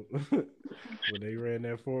when they ran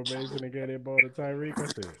that formation and got that ball to Tyreek, I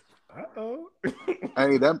said, "Uh-oh."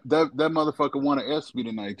 Hey, that motherfucker won an ESPY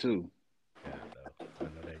tonight too. Yeah, I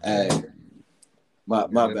know that. Hey, my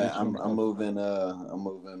bad. I'm moving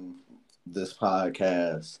this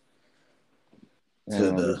podcast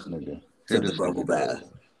to the bubble bath.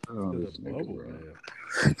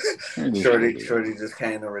 Shorty just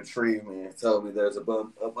came to retrieve me and told me there's a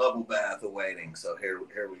bubble bath awaiting. So here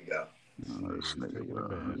we go. Oh, this nigga, bro.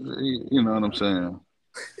 You know what I'm saying?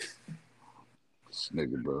 This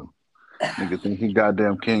nigga, bro. Nigga think he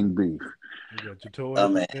goddamn king beef. You got your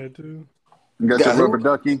toy there too? You got your rubber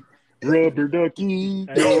ducky? Rubber ducky,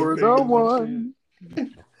 you're the one.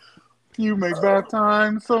 You make bath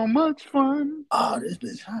time so much fun. Oh, this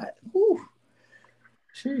bitch hot. Woo.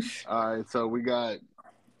 Sheesh. All right, so we got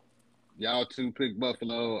y'all 2 pick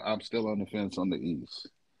Buffalo. I'm still on the fence on the East.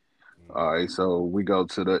 All right, so we go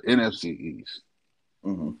to the NFC East.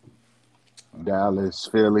 Dallas,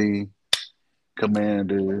 Philly,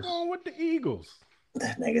 Commanders. What's wrong with the Eagles?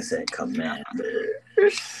 That nigga said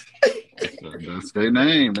Commanders. That's their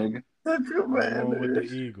name, nigga. What's wrong with the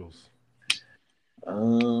Eagles?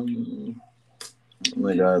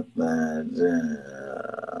 We got that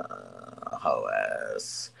hoe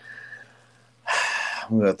ass.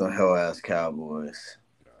 We got them hoe ass Cowboys.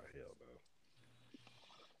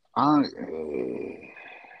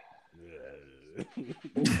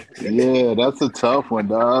 Yeah, that's a tough one,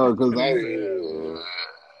 dog. Because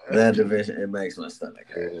that division, it makes my stomach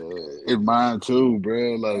hurt. It mine too,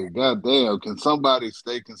 bro. Like, goddamn, can somebody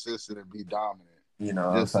stay consistent and be dominant? You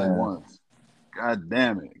know, just once. God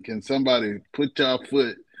damn it! Can somebody put y'all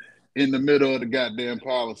foot in the middle of the goddamn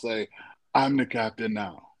pile and say, "I'm the captain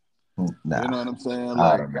now"? Nah, you know what I'm saying?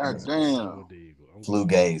 Like, god damn,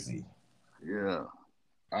 Flugazy. Yeah.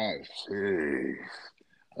 Oh, jeez.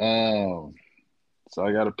 So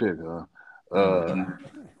I got to pick, huh?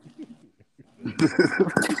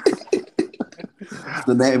 It's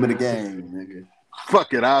the name of the game, nigga.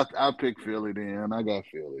 Fuck it, I'll pick Philly then. I got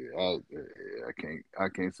Philly. I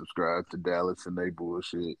can't subscribe to Dallas and they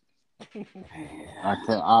bullshit. I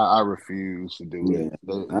can't. I refuse to do it.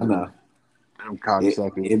 I know. Them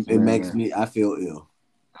cocksuckers. It makes me. I feel ill.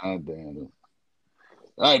 God damn it.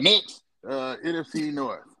 All right, next. NFC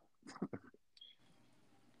North.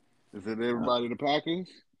 Is it everybody the Packers?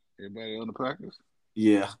 Everybody on the Packers?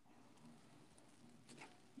 Yeah.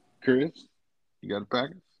 Chris, you got the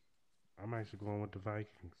Packers? I'm actually going with the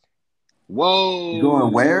Vikings. Whoa. You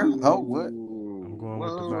going where? Oh, what? I'm going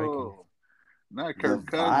with the Vikings. Not Kirk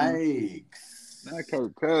Cousins. Not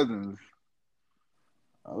Kirk Cousins.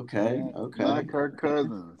 Okay. Not Kirk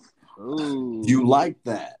Cousins. Ooh. You like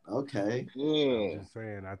that? Okay. Yeah. I'm just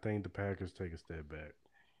saying, I think the Packers take a step back.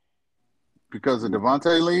 Because of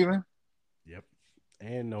Devontae leaving? Yep.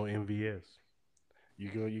 And no MVS.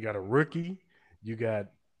 You got a rookie. You got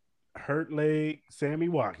hurt leg Sammy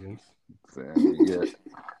Watkins.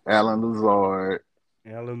 Alan Lazard.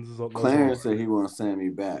 Clarence said he wants Sammy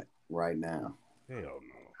back right now. Hell no.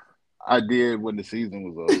 I did when the season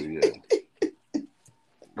was over, yeah.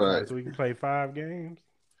 But so we can play 5 games.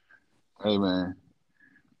 Hey man,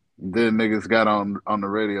 Then niggas got on the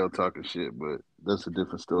radio talking shit, but that's a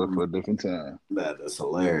different story for a different time. That is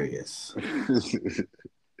hilarious.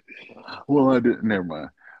 Well, I didn't. Never mind.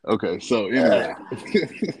 Okay, so anyway,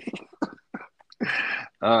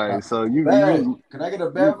 all right. So Hey, can I get a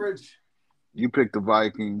you beverage? you picked the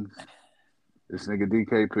Vikings. This nigga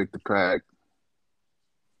DK picked the Pack.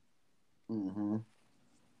 Mm-hmm.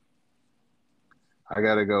 I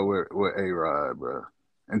gotta go with A-Rod, bro.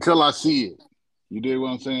 Until I see it. You dig what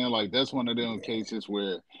I'm saying? Like that's one of them cases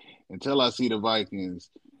where until I see the Vikings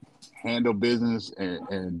handle business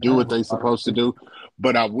and do what they supposed to do.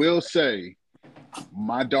 But I will say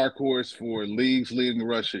my dark horse for leagues leading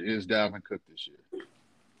Russia is Dalvin Cook this year.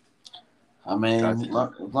 I mean, as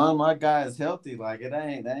long as my guy is healthy, like it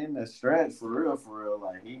ain't a stretch for real.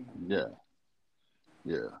 Like Yeah.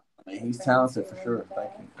 I mean, he's talented for sure.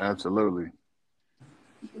 Thank you. Absolutely.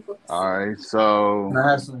 All right, so Can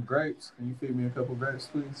I have some grapes? Can you feed me a couple grapes,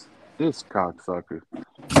 please? this cocksucker.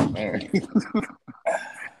 All right.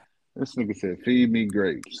 This nigga said, feed me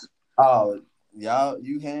grapes. Oh, y'all,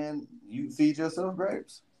 you feed yourself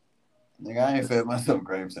grapes? Nigga, I ain't fed myself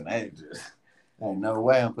grapes in ages. Ain't no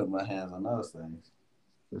way I'm putting my hands on those things.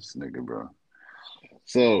 This nigga, bro.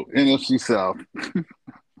 So, NFC South.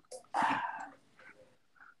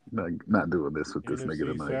 Not doing this with this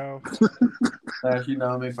nigga tonight. You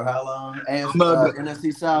know me for how long? Not-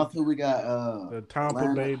 NFC South, who we got? The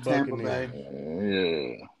Tampa Bay Buccaneers.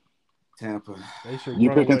 Yeah. Tampa. They should You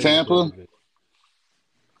run picking away with Tampa? that.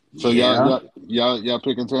 So Yeah. y'all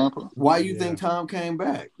picking Tampa? Why you think Tom came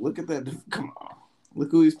back? Look at that. Come on.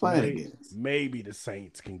 Look who he's playing against. Maybe the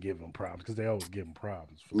Saints can give him problems because they always give him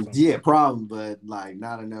problems. Yeah, problem, but like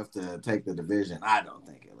not enough to take the division. I don't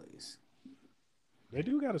think at least. They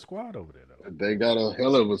do got a squad over there though. They got a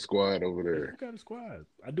hell of a squad over there. They got a squad.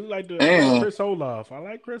 I do like Chris Olaf. I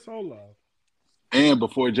like Chris Olaf. And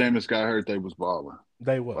before Jameis got hurt, they was balling.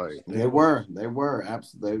 They was. Like, They were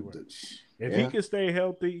absolutely. If he can stay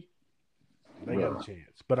healthy, they got a chance.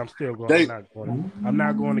 But I'm still going. I'm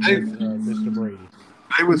not going against Mr. Brady.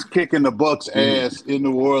 They was kicking the Bucks' ass in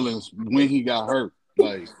New Orleans when he got hurt.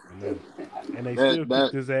 Like, and they still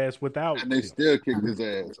kicked his ass without. And they still kicked his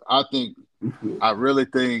ass. I really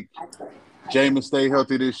think Jameis stay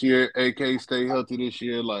healthy this year. AK stay healthy this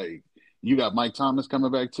year. Like, you got Mike Thomas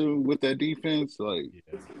coming back too with that defense. Like,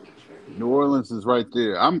 New Orleans is right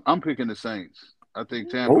there. I'm picking the Saints. I think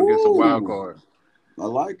Tampa gets a wild card. I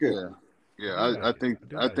like it. Yeah. I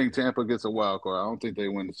think Tampa gets a wild card. I don't think they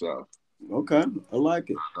win the South. Okay, I like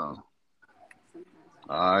it. All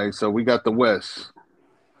right, so we got the West.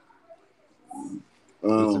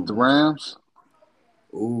 Is it the Rams?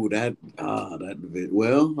 Ooh, that.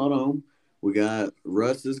 Well, hold on. We got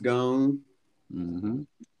Russ is gone. Mm-hmm.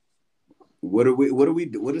 What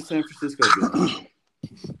is San Francisco doing?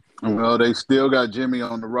 Well, they still got Jimmy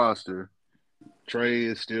on the roster. Trey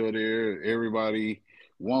is still there. Everybody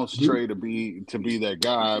wants Trey to be that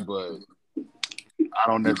guy, but I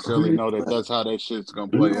don't necessarily know that that's how that shit's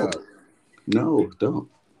gonna play out. No, don't.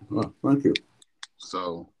 Oh, thank you.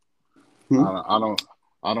 So I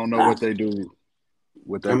don't know what they do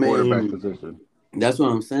with that quarterback position. That's what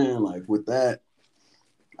I'm saying. Like with that,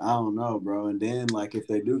 I don't know, bro. And then like if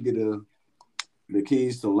they do get the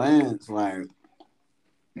keys to Lance, like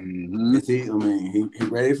is he? I mean, he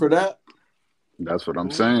ready for that? That's what I'm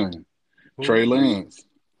saying. Trey Lance.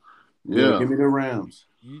 Yeah. Give me the Rams.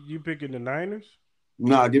 You picking the Niners?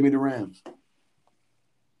 Nah, give me the Rams.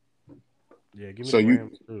 Yeah, give me the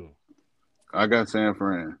Rams too. I got San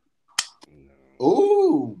Fran. No.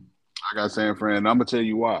 Ooh. I got San Fran. I'm gonna tell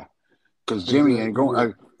you why. Because Jimmy ain't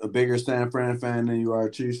going. A bigger San Fran fan than you are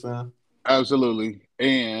a Chiefs fan. Absolutely,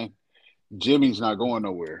 and Jimmy's not going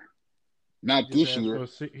nowhere. Not this year.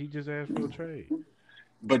 He just asked for a trade.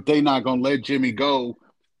 But they not gonna let Jimmy go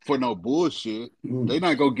for no bullshit. They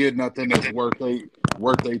not gonna get nothing that's worth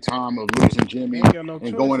their time of losing Jimmy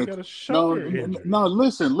and going to no.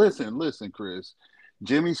 Listen, Chris.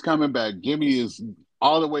 Jimmy's coming back. Jimmy is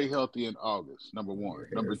all the way healthy in August. Number one.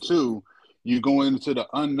 Number two, you go into the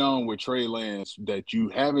unknown with Trey Lance that you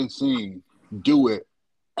haven't seen do it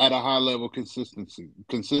at a high level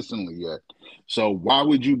consistently yet. So why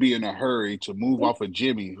would you be in a hurry to move off of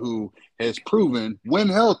Jimmy, who has proven when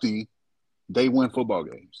healthy, they win football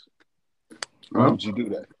games? Why would you do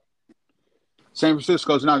that? San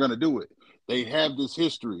Francisco's not going to do it. They have this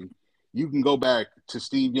history. You can go back to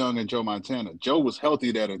Steve Young and Joe Montana. Joe was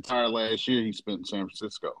healthy that entire last year he spent in San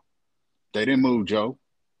Francisco. They didn't move Joe.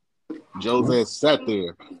 Joe's ass sat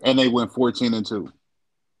there, and they went 14-2.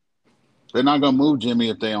 They're not going to move Jimmy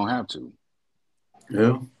if they don't have to.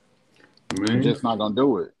 Yeah. They're just not going to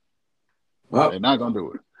do it. They're not going to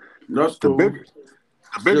do it. That's The cool. bigger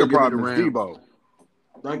Still give me problem the is Rams. Debo.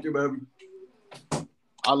 Thank you, baby.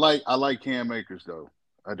 I like Cam Akers though.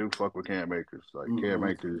 I do fuck with Cam Akers. Like Cam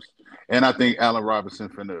Mhm. Akers. And I think Allen Robinson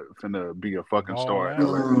finna be a fucking Ball star. out.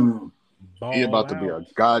 Mm. He about to be a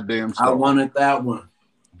goddamn I star. wanted that one.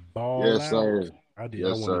 Ball Yes, out. sir. I did. Yes,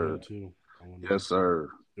 I wanted sir. him too. Yes, sir.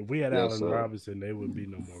 If we had Yes, Allen sir. Robinson, there would be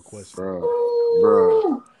no more questions.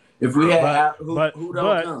 Bruh. If we had who don't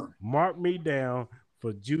But come? mark me down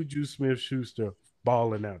for Juju Smith-Schuster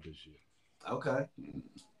balling out this year. Okay.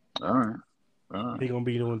 All right. He gonna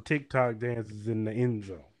be doing TikTok dances in the end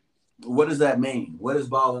zone. What does that mean? What is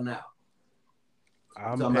balling out?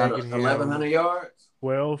 I'm talking about pegging him 1,100 yards.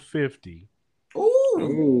 1250.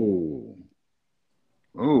 Ooh.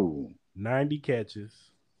 Ooh. 90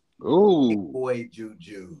 catches. Ooh. Boy,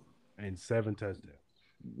 Juju. And 7 touchdowns.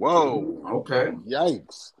 Whoa. Okay.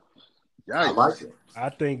 Yikes. I like it. I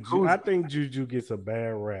think Juju gets a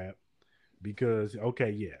bad rap because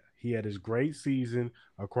he had his great season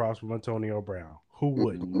across from Antonio Brown. Who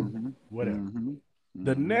wouldn't? Mm-hmm. Whatever. Mm-hmm.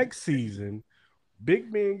 The next season,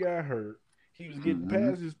 Big Ben got hurt. He was getting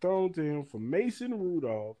passes thrown to him from Mason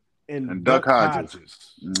Rudolph and Duck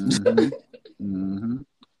Hodges. Mm-hmm. Mm-hmm.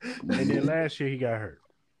 And then last year he got hurt.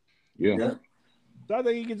 Yeah. So I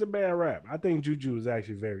think he gets a bad rap. I think Juju is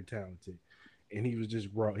actually very talented. And he was just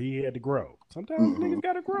he had to grow. Sometimes niggas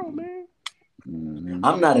gotta grow, man. Mm-hmm.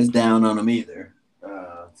 I'm not as down on him either,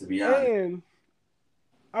 to be honest. And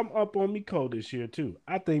I'm up on Miko this year too.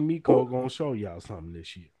 I think Miko gonna show y'all something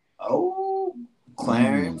this year. Oh,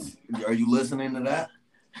 Clarence, are you listening to that?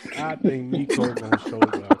 I think Miko gonna show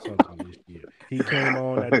y'all something this year. He came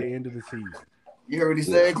on at the end of the season. You heard what he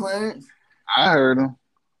said, Clarence? I heard him.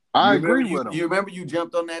 I agree with him. You remember you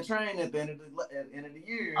jumped on that train at the end of the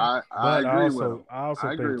year. I agree with him. I also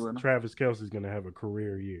think Travis Kelce's gonna have a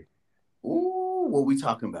career year. Ooh, what we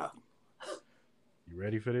talking about? You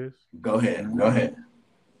ready for this? Go ahead.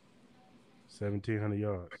 1,700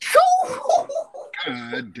 yards.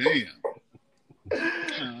 God damn.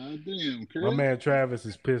 God damn, Chris. My man Travis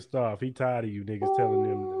is pissed off. He tired of you niggas telling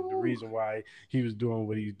him the reason why he was doing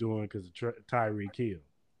what he's doing because of Tyreek Hill.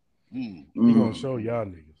 He gonna show y'all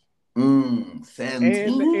niggas. And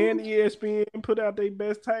ESPN put out their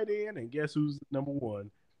best tight end, and guess who's number one?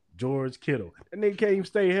 George Kittle. And they can't even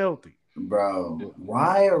stay healthy. Bro,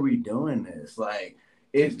 why are we doing this? Like,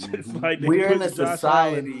 it's just like we're in a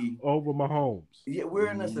society over Mahomes. Yeah,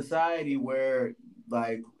 we're in a society where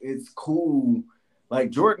like it's cool. Like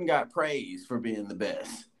Jordan got praised for being the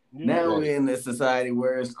best. Yeah, now we're in this society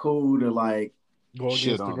where it's cool to like go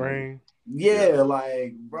against the grain. Yeah,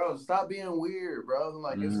 like, bro, stop being weird, bro.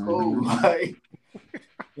 Like, it's cool. Like,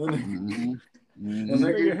 the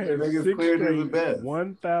niggas clearly the best.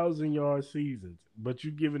 1,000-yard seasons, but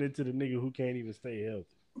you giving it to the nigga who can't even stay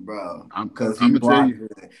healthy, bro. Because he blocked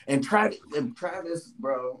it. And Travis,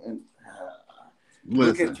 bro, and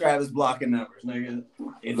look at Travis blocking numbers, nigga.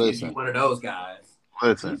 If he's one of those guys.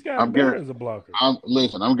 Listen, he's got as a blocker. I'm going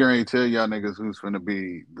to tell y'all niggas who's going to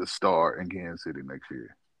be the star in Kansas City next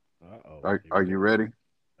year. Are you ready?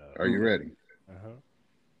 Are you ready?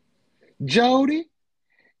 Jody?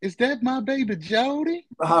 Is that my baby Jody?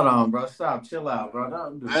 Hold on, bro. Stop. Chill out, bro.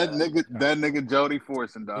 Don't do that. That nigga Jody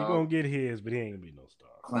Forcing, dog. He gonna get his, but he ain't gonna be no star.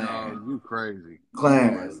 Clarence. Oh, you crazy.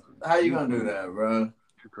 Clarence. How you gonna do that, bro?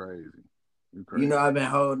 You crazy. You know I've been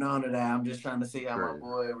holding on to that. I'm just trying to see how my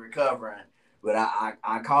boy recovering. But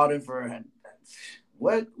I called him for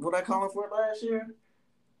what I call him for last year?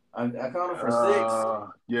 I called him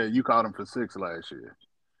for 6. Yeah, you called him for 6 last year.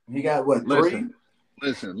 He got what, 3?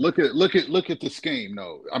 Listen, look at the scheme.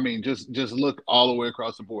 No, I mean just look all the way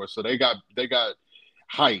across the board. So they got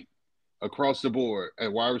height across the board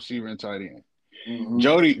at wide receiver and tight end.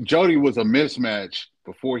 Mm-hmm. Jody was a mismatch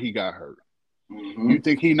before he got hurt. Mm-hmm. You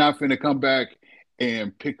think he not finna come back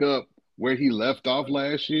and pick up where he left off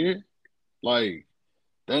last year? Like,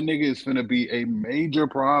 that nigga is finna be a major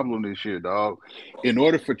problem this year, dog. In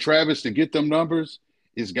order for Travis to get them numbers,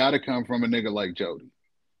 it's got to come from a nigga like Jody.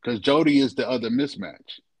 Because Jody is the other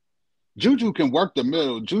mismatch. Juju can work the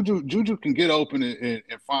middle. Juju can get open and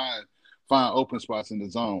find open spots in the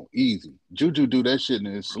zone easy. Juju do that shit in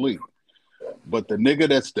his sleep. But the nigga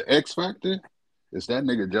that's the X factor is that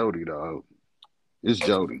nigga Jody, dog. It's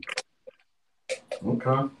Jody.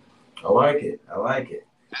 Okay. I like it.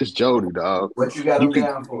 It's Jody, dog. What you got him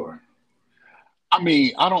down for? I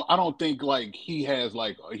mean, I don't think like he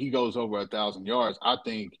goes over 1,000 yards. I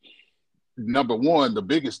think number one, the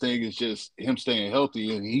biggest thing is just him staying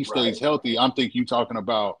healthy, and he stays healthy. I'm thinking you talking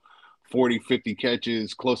about 40, 50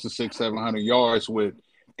 catches, close to 600-700 yards with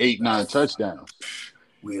 8-9 touchdowns.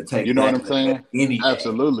 We'll take You know what that I'm saying? any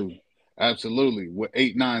day. Absolutely. With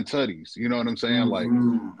 8-9 tutties. You know what I'm saying? Like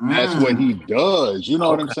Mm-hmm. that's what he does. You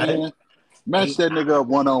know what I'm Okay. saying? Match that nigga up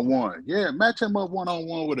 1-on-1. Yeah, match him up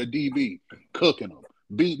 1-on-1 with a DB, cooking him,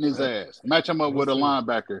 beating his ass. Match him up with a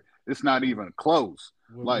linebacker. It's not even close.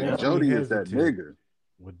 What Like makes me Jody is that hesitant? nigga.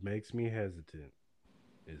 What makes me hesitant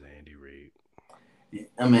is Andy Reid.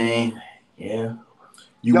 I mean, yeah.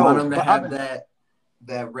 You Yo, want him to but have that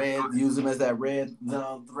red, use him as that red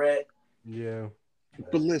zone threat. Yeah.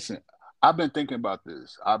 But listen, I've been thinking about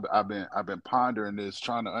this. I've been pondering this,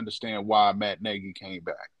 trying to understand why Matt Nagy came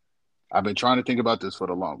back. I've been trying to think about this for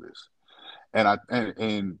the longest,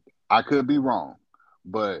 and I could be wrong,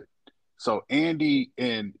 but so Andy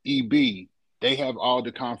and EB, they have all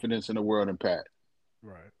the confidence in the world in Pat.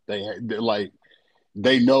 Right. They're like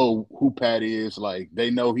they know who Pat is. Like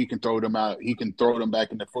they know he can throw them out. He can throw them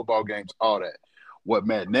back into football games. All that. What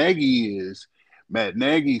Matt Nagy is, Matt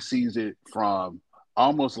Nagy sees it from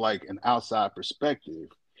almost like an outside perspective.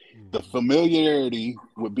 The familiarity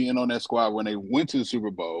with being on that squad when they went to the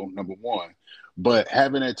Super Bowl, number one, but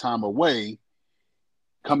having that time away,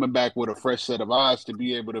 coming back with a fresh set of eyes to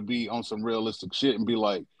be able to be on some realistic shit and be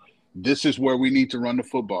like, this is where we need to run the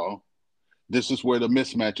football. This is where the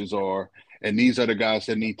mismatches are, and these are the guys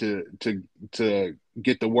that need to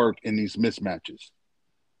get the work in these mismatches.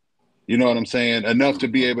 You know what I'm saying? Enough to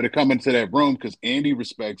be able to come into that room because Andy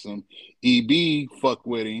respects him. EB fuck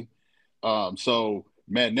with him. So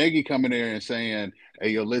Matt Nagy coming there and saying, hey,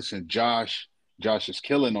 yo, listen, Josh is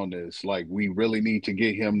killing on this. Like, we really need to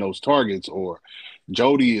get him those targets. Or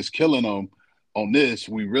Jody is killing him on this.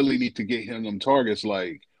 We really need to get him them targets.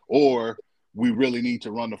 Like, or we really need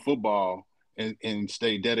to run the football and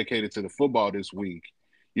stay dedicated to the football this week.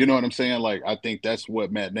 You know what I'm saying? Like, I think that's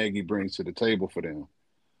what Matt Nagy brings to the table for them.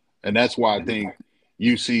 And that's why I think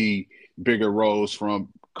you see bigger roles from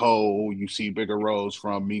Cole. You see bigger roles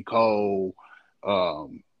from Cole.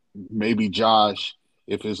 Maybe Josh,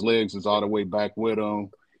 if his legs is all the way back with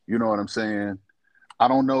him. You know what I'm saying? I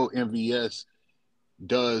don't know MVS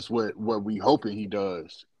does what we hoping he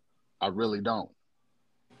does. I really don't.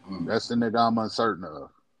 That's the nigga I'm uncertain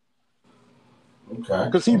of. Okay.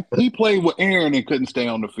 Because he played with Aaron and couldn't stay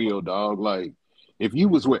on the field, dog. Like, if you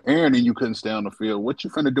was with Aaron and you couldn't stay on the field, what you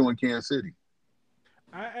finna do in Kansas City?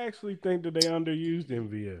 I actually think that they underused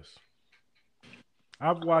MVS.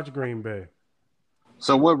 I've watched Green Bay.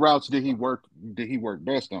 So what routes did he work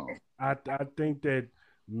best on? I think that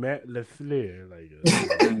Matt LaFleur, like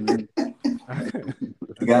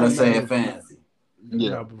You gotta say it fancy.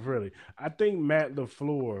 Yeah. No, but really, I think Matt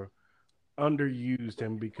LaFleur underused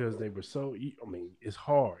him because they were so. I mean, it's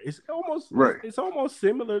hard. It's almost Right. it's almost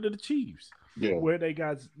similar to the Chiefs, Yeah. where they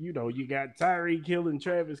got you got Tyreek Hill and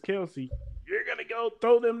Travis Kelce. You're gonna go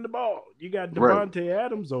throw them the ball. You got Devontae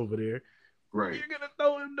Adams over there. Right. You're gonna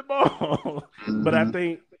throw him the ball. Mm-hmm. But I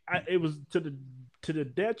think it was to the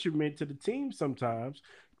detriment to the team sometimes.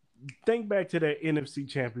 Think back to that NFC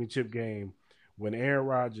Championship game when Aaron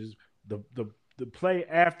Rodgers the play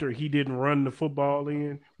after he didn't run the football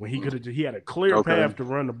in when he had a clear path to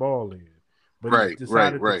run the ball in, but he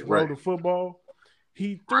decided to throw the football.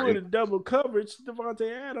 He threw it in double coverage to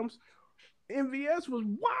Devontae Adams. MVS was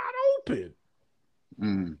wide open.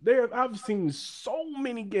 I've seen so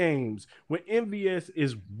many games when MVS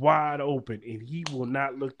is wide open and he will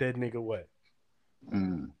not look that nigga away.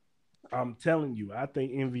 I'm telling you, I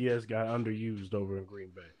think MVS got underused over in Green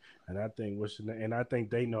Bay, and I think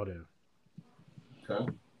they know that.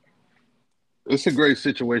 Okay. It's a great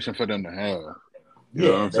situation for them to have. You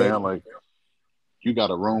know what I'm saying? Like, you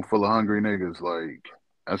got a room full of hungry niggas. Like,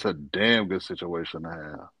 that's a damn good situation to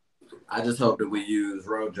have. I just hope that we use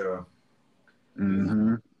Rojo.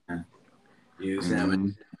 Use him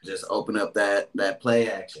and just open up that play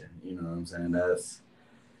action. You know what I'm saying?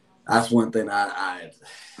 That's one thing I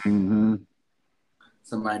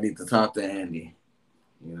somebody need to talk to Andy.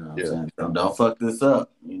 You know what I'm saying? Don't fuck this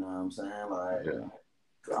up. You know what I'm saying? Like,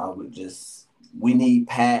 we need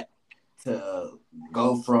Pat to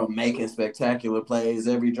go from making spectacular plays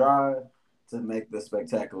every drive to make the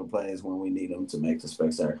spectacular plays when we need them to make the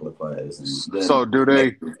spectacular plays. So do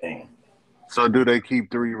they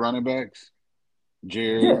keep 3 running backs?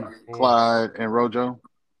 Jared, Clyde, and Rojo?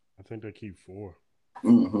 I think they keep 4.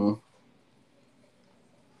 I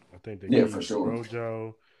think they keep for sure.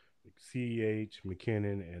 Rojo, CH,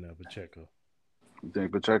 McKinnon, and Pacheco. You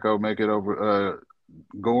think Pacheco make it over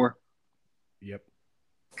Gore? Yep.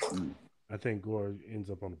 I think Gore ends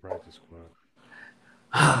up on the practice squad.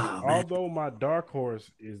 Although my dark horse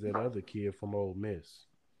is that other kid from Ole Miss,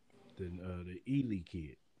 the Ely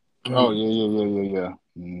kid. Oh yeah.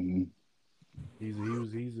 He's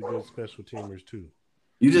He's a good special teamers too.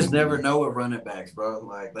 You just never know with running backs, bro.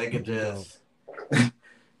 Like they could You just,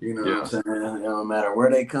 you know Yeah. what I'm saying? It don't matter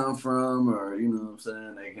where they come from, or you know what I'm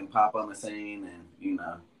saying. They can pop on the scene, and you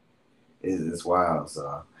know, it's wild.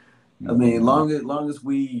 So I mean, long as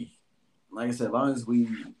we, like I said, long as we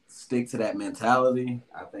stick to that mentality,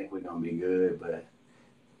 I think we're gonna be good. But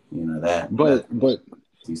you know But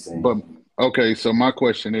he's saying. but okay. So my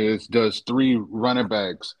question is: does three running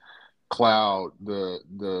backs cloud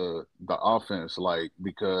the offense? Like,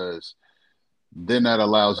 because then that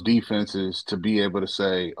allows defenses to be able to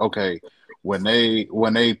say, okay, when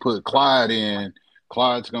they put Clyde in,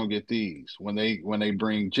 Clyde's gonna get these. When they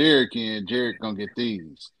bring Jarek in, Jarek gonna get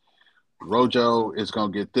these. Rojo is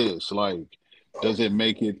gonna get this. Like, does it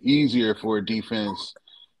make it easier for a defense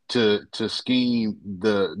to scheme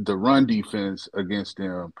the run defense against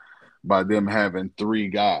them by them having three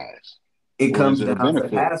guys? It Or is comes it a down to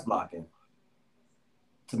benefit? pass blocking.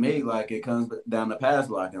 To me, like it comes down to pass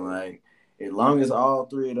blocking. Like as long as all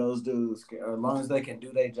three of those dudes, or as long as they can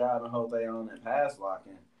do their job and hold their own in pass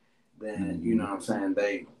blocking, then you know what I'm saying.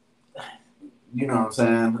 You know what I'm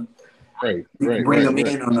saying. Right, You can right, bring right, them right.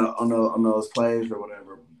 in on those plays or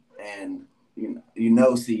whatever, and you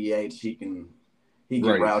know CEH he can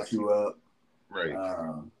Right, route you up. right.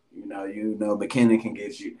 You know McKinnon can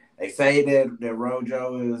get you. They say that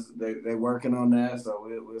Rojo is they're working on that, so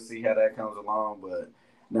we'll see how that comes along. But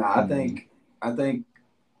no, I think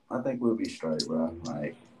we'll be straight, bro.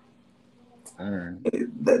 Like All right.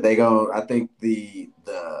 they go. I think the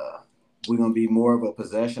we're gonna be more of a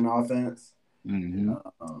possession offense,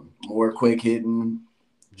 more quick hitting,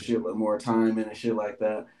 shit with more timing and shit like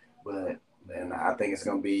that. But then I think it's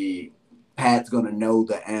gonna be Pat's gonna know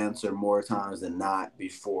the answer more times than not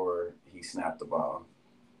before he snapped the ball.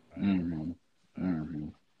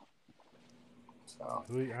 So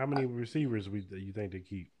How many receivers you think they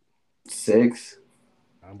keep? 6.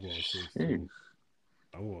 I'm going 6 Jeez. too.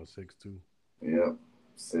 I'm going 6 too. Yep,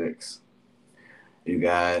 6. You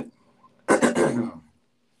got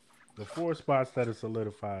The 4 spots that are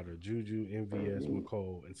solidified are Juju, MVS,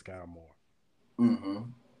 McCole, and Sky Moore.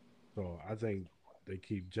 So I think they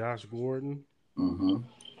keep Josh Gordon and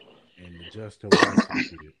the Justin Watson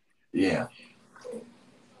kid. Yeah.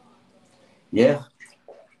 Yeah.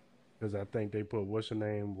 Because I think they put what's your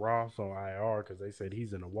name Ross on IR because they said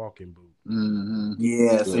he's in a walking boot.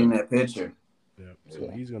 Yeah, seen that picture. Yep. So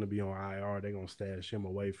he's going to be on IR. They're going to stash him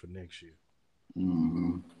away for next year.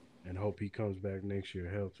 And hope he comes back next year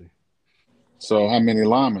healthy. So how many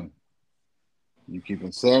linemen? You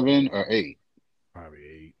keeping 7 or 8? Probably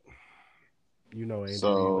 8. You know, Andy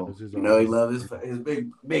So loves his You know he own. loves his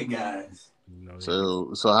big guys. You know,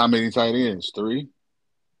 so how many tight ends? 3?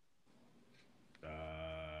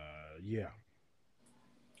 yeah.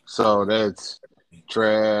 So that's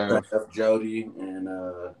Trav. Jody and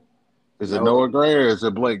Is it Noah Gray or is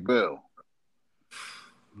it Blake Bell?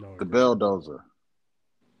 Noah The Gray. Belldozer.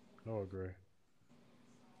 Noah Gray.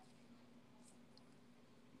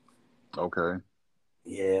 Okay.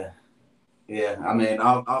 Yeah. I mean,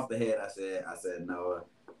 off the head, I said Noah.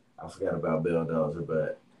 I forgot about Bill Dozer,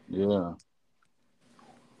 but Yeah.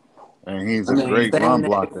 And he's I a mean, great run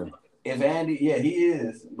blocker. if Andy, yeah, he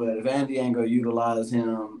is. But if Andy ain't gonna utilize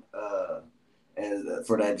him as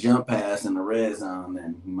for that jump pass in the red zone,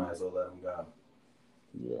 then you might as well let him go.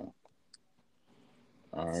 Yeah.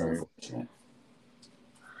 All It's right. unfortunate.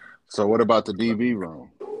 So what about the DB room?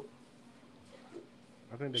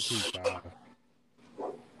 I think they keep 5.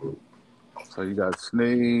 So you got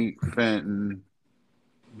Snead, Fenton,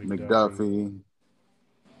 McDuffie.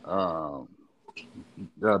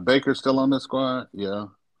 Baker still on the squad? Yeah.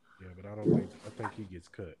 Yeah, but I think he gets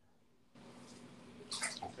cut.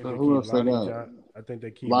 I think So they who keep else they got? I think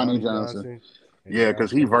they keep Lonnie Lonnie Johnson. Johnson. Yeah,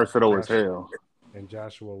 because he versatile as hell. And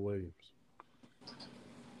Joshua Williams.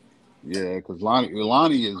 Yeah, because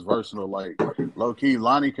Lonnie is versatile. Like low key,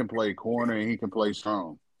 Lonnie can play corner and he can play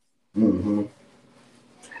strong. You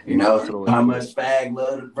He's know versatile how as much shit. Spag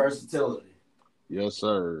loved versatility. Yes,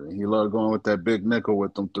 sir. He loved going with that big nickel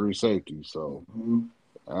with them 3 safeties. So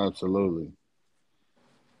absolutely.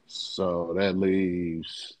 So that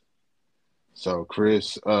leaves. So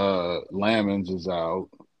Chris Lamons is out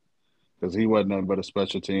because he wasn't nothing but a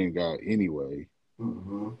special team guy anyway.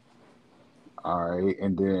 All right,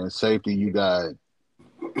 and then safety you got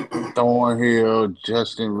Thornhill,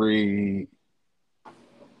 Justin Reed,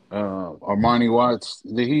 Armani Watts.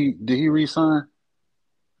 Did he resign?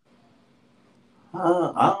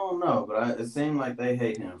 I don't know, but it seemed like they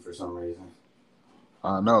hate him for some reason.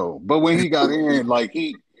 I know, but when he got in, like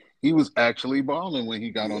he was actually balling when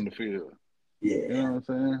he got on the field. Yeah. You know what I'm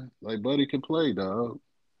saying? Like, Buddy can play, dog.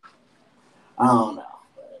 I don't know.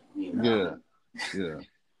 But, you know.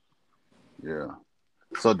 Yeah.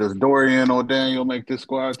 So does Dorian O'Daniel make this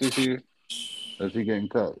squad this year? Or is he getting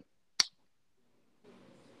cut?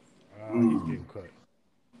 He's getting cut.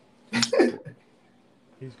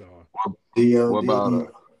 He's gone. What about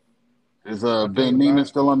is Ben about Neiman it.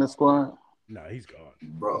 still on the squad? No, he's gone.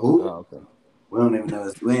 Bro, who? Oh, okay. We don't even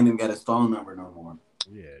know. We ain't even got his phone number no more.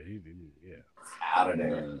 Yeah, Out of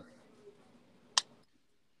there.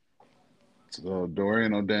 So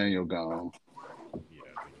Dorian O'Daniel gone. Yeah,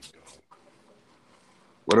 I think he's gone.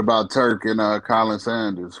 What about Turk and Colin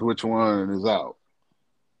Sanders? Which one is out?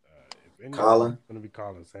 If anything, Colin? it's gonna be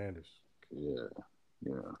Colin Sanders. Yeah.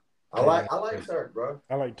 I like Turk, bro.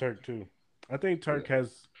 I like Turk too. I think Turk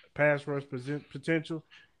has pass rush potential.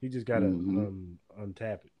 He just gotta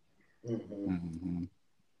untap it. Mm-hmm.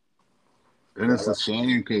 And it's a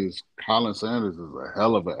shame because Colin Sanders is a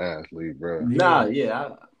hell of an athlete, bro.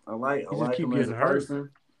 I like keep him as a getting hurt. person.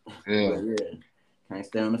 Yeah. Can't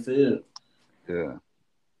stay on the field. Yeah.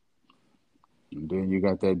 And then you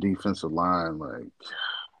got that defensive line, like,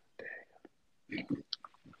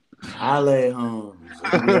 I lay home.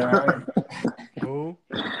 Who?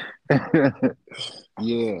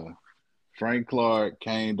 yeah. Frank Clark,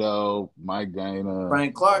 Kane Doe, Mike Gainer.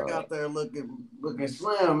 Frank Clark out there looking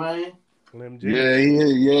slim, man. Slim G. Yeah,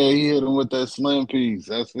 he hit him with that slim piece.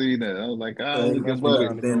 I seen that. I was like, look at Buddy.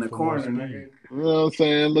 In the corner, nigga. You know what I'm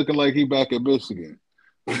saying? Looking like he back at Michigan.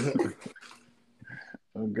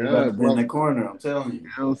 Oh God, in the corner, I'm telling you. You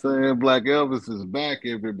know what I'm saying? Black Elvis is back,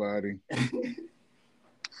 everybody.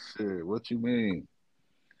 Shit, what you mean?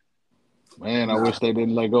 Man, I wish they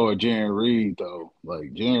didn't let go of Jan Reed, though.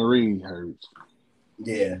 Like, Jan Reed hurts.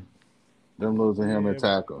 Yeah. Them losing him at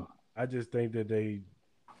tackle. I just think that they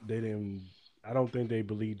didn't. I don't think they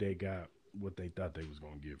believed they got what they thought they was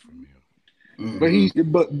going to get from him. But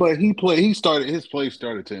he started his play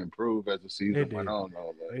started to improve as the season went on.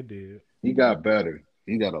 They did. He got better.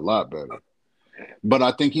 He got a lot better. But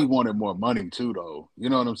I think he wanted more money too, though. You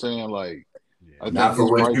know what I'm saying? Like, I think not for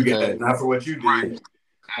what you get, not for what you did.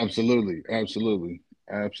 Absolutely. I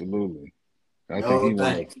think he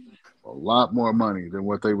wanted a lot more money than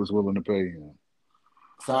what they was willing to pay him.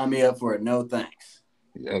 Sign me up for it. No thanks.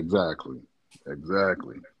 Yeah, exactly.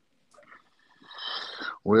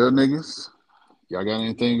 Well, niggas, y'all got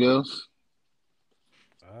anything else?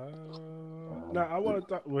 No, I want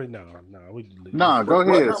to. Wait, no. Go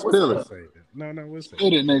ahead. Spill it. We'll say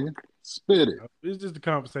Spit it, nigga. Spit it. It's just the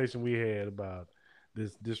conversation we had about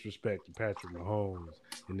this disrespect to Patrick Mahomes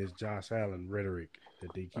and this Josh Allen rhetoric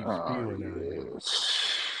that they keep spewing out here.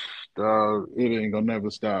 Dog, it ain't gonna never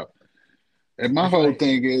stop. And my whole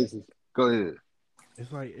thing is, go ahead.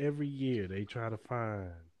 It's like every year they try to find.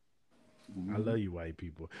 I love you, white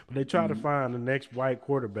people, but they try to find the next white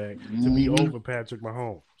quarterback to be over Patrick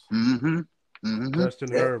Mahomes.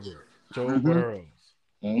 Justin Herbert, Joe Burrows.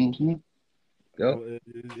 Yep.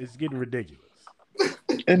 It's getting ridiculous.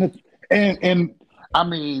 And I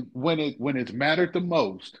mean, when it's mattered the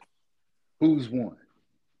most, who's won?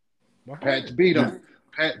 Pat's beat him.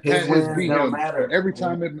 Pat has beat him every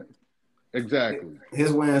time. Exactly.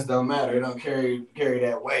 His wins don't matter. It don't carry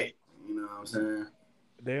that weight. You know what I'm saying?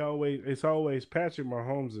 It's always Patrick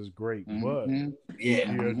Mahomes is great, but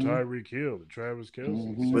Tyreek Hill, Travis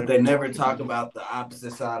Kelce. But they never talk about the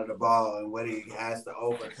opposite side of the ball and what he has to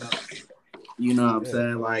overcome. You know what I'm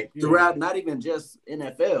saying? Like throughout, not even just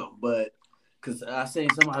NFL, but because I seen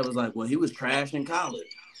somebody was like, well, he was trash in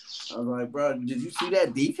college. I was like, bro, did you see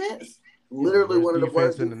that defense? Literally one of the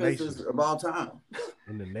worst defenses of all time.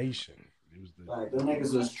 In the nation. Like, the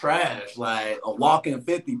niggas was trash, like a walking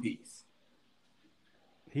 50 piece.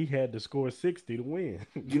 He had to score 60 to win.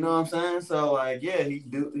 You know what I'm saying? So, like, yeah, he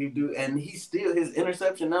do, and his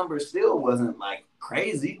interception number still wasn't like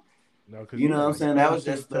crazy. No, because you know what I'm saying? That was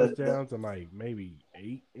just touchdowns and like maybe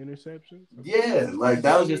 8 interceptions. Yeah, like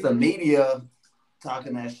that was just the media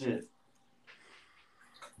talking that shit.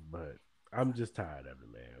 But I'm just tired of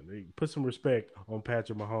it, man. They put some respect on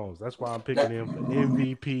Patrick Mahomes. That's why I'm picking him for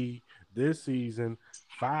MVP this season.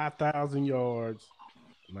 5,000 yards,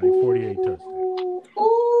 like 48 touchdowns.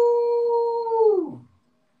 Ooh.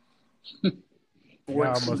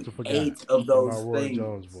 Y'all must have forgot 8 of those my Roy things.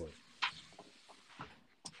 Jones voice.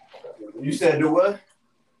 You said do what?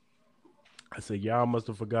 I said y'all must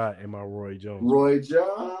have forgot in my Roy Jones. Roy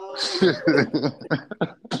Jones.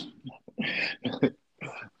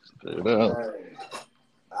 Straight up.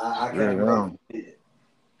 I can't wait.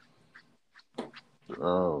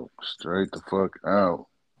 Oh, straight the fuck out.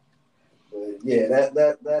 But yeah,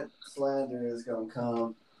 that slander is gonna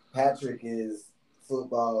come. Patrick is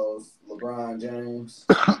football's LeBron James.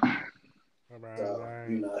 So,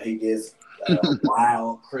 he gets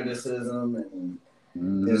wild criticism and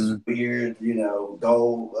this weird,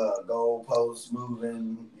 goal post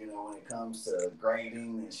moving, when it comes to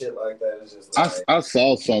grading and shit like that. It's just like I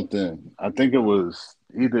saw something. I think it was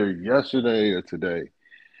either yesterday or today,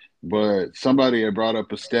 but somebody had brought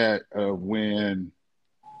up a stat of when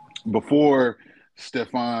before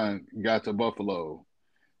Stephon got to Buffalo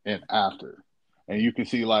and after, and you can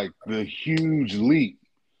see like the huge leap.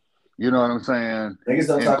 You know what I'm saying? niggas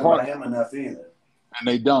don't talk about him enough either, and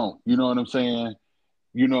they don't. You know what I'm saying?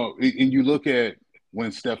 And you look at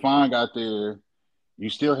when Stephon got there, you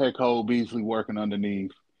still had Cole Beasley working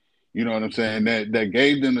underneath. You know what I'm saying? That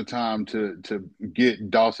gave them the time to get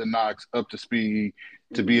Dawson Knox up to speed,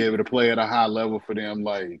 to be able to play at a high level for them.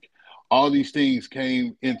 Like all these things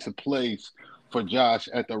came into place for Josh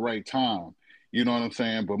at the right time. You know what I'm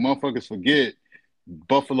saying? But motherfuckers forget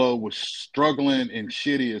Buffalo was struggling and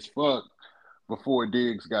shitty as fuck before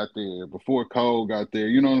Diggs got there, before Cole got there.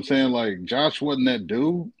 You know what I'm saying? Like Josh wasn't that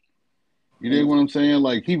dude. You dig what I'm saying?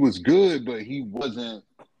 Like he was good, but he wasn't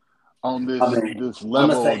on this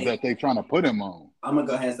level that they trying to put him on. I'm gonna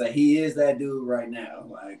go ahead and say he is that dude right now.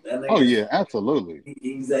 Like that nigga. Oh yeah, absolutely.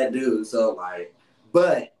 He's that dude. So like,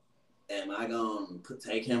 but am I gonna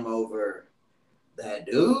take him over that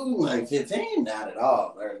dude? Like 15? Not at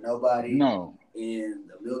all. There's nobody in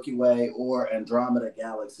the Milky Way or Andromeda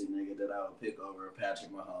Galaxy, nigga, that I would pick over Patrick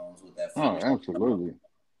Mahomes with that. Oh, absolutely,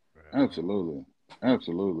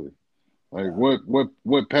 absolutely. Like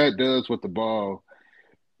what Pat does with the ball.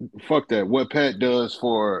 Fuck that. What Pat does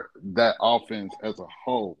for that offense as a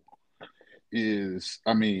whole is,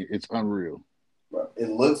 it's unreal. It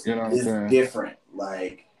looks it's different.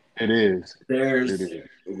 Like it is.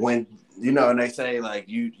 When and they say like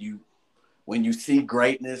you when you see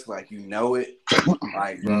greatness, like it,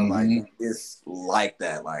 like bro, like it's like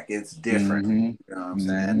that. Like it's different. You know what I'm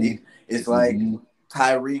saying? It's like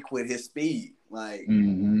Tyreek with his speed. Like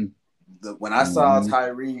when I saw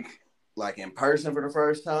Tyreek like in person for the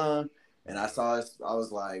first time, and I saw it, I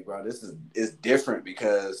was like, bro, this is different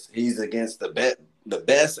because he's against the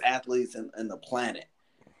best athletes in the planet,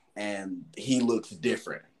 and he looks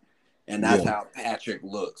different. And that's how Patrick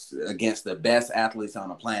looks against the best athletes on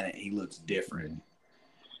the planet. He looks different.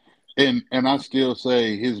 And I still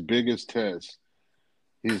say his biggest test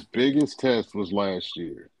was last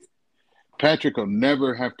year. Patrick will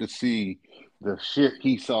never have to see the shit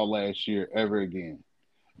he saw last year ever again.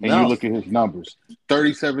 And you look at his numbers,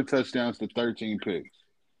 37 touchdowns to 13 picks.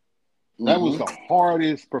 That was the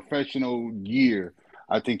hardest professional year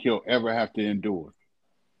I think he'll ever have to endure.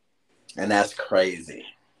 And that's crazy.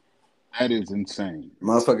 That is insane.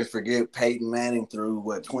 Motherfuckers forget Peyton Manning threw,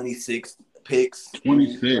 26 picks?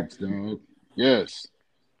 26, dog. Yes.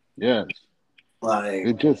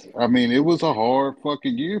 Like, it was a hard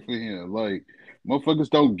fucking year for him. Like, motherfuckers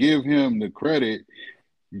don't give him the credit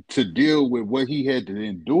to deal with what he had to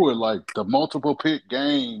endure, like the multiple pick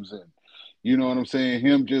games, and you know what I'm saying,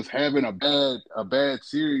 him just having a bad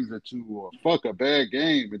series or two, or a bad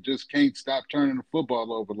game, and just can't stop turning the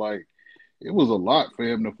football over. Like it was a lot for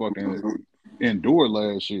him to fucking endure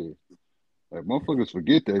last year. Like motherfuckers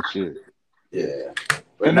forget that shit. Yeah,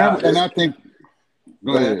 and I think.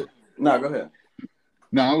 Go ahead. No, go ahead.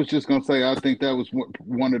 No, I was just gonna say I think that was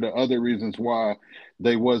one of the other reasons why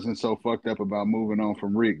they wasn't so fucked up about moving on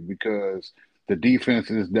from Reek, because the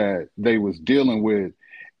defenses that they was dealing with,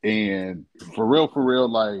 and for real,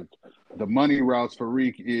 like the money routes for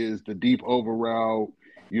Reek is the deep over route.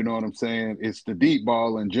 You know what I'm saying? It's the deep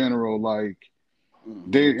ball in general. Like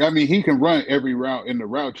he can run every route in the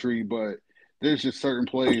route tree, but there's just certain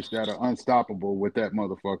plays that are unstoppable with that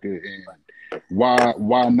motherfucker. And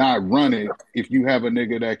why not run it if you have a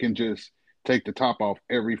nigga that can just take the top off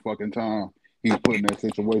every fucking time he's put in that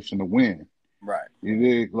situation to win? Right. You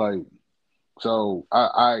dig? Like, so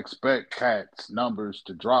I expect Pat's numbers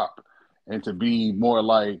to drop and to be more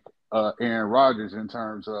like Aaron Rodgers in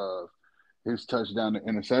terms of his touchdown to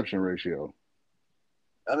interception ratio.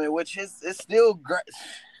 Which is it's still great,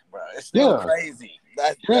 bro. It's still crazy.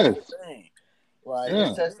 That's the thing. Like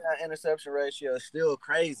his touchdown interception ratio is still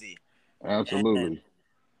crazy. Absolutely. And,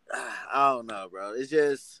 I don't know, bro. It's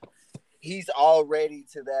just he's already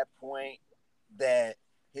to that point that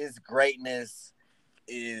his greatness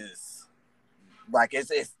is like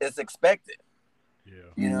it's expected. Yeah.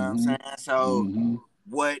 You know what I'm saying? So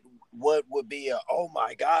what would be a oh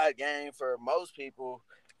my god game for most people?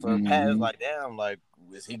 For Pat, like damn, like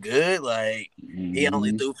is he good? Like he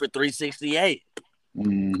only threw for 368. Right.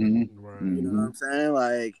 You know what I'm saying?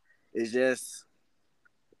 Like it's just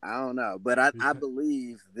I don't know, but I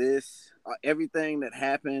believe this everything that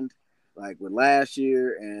happened, like with last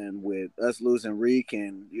year and with us losing Reek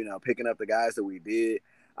and picking up the guys that we did.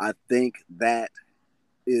 I think that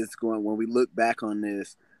is going when we look back on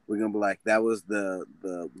this, we're gonna be like that was the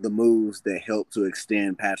moves that helped to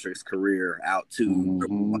extend Patrick's career out to where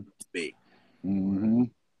we want it to be. Mm-hmm.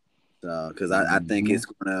 So because I think he's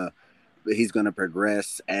gonna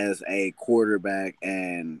progress as a quarterback,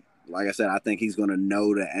 and like I said, I think he's gonna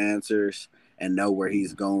know the answers and know where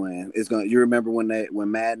he's going. You remember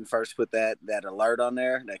when Madden first put that alert on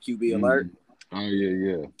there, that QB alert? Oh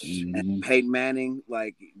yeah. Mm-hmm. And Peyton Manning,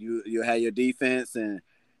 like you had your defense and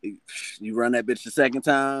you run that bitch the second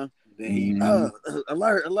time, then he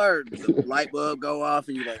alert, the light bulb go off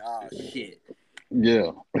and you're like, oh shit.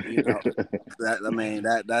 Yeah.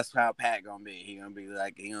 That's how Pat gonna be. He gonna be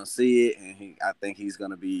like he gonna see it and I think he's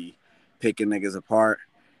gonna be picking niggas apart.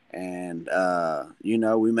 And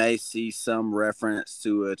we may see some reference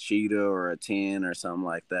to a cheetah or a 10 or something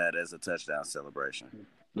like that as a touchdown celebration.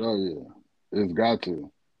 Oh yeah. It's got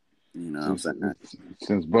to. You know what I'm saying?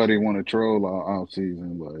 Since Buddy want to troll all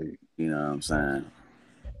season, like you know what I'm saying?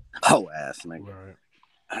 Oh ass nigga.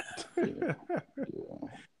 Right.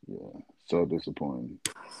 Yeah. So disappointing.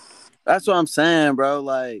 That's what I'm saying, bro.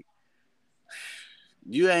 Like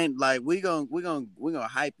you ain't like we gonna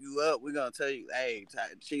hype you up. We're gonna tell you, hey,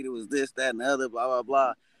 Cheetah was this, that, and the other, blah blah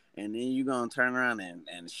blah, and then you gonna turn around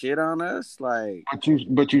and shit on us, like.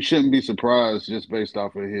 But you shouldn't be surprised just based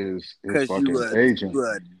off of his fucking agent. You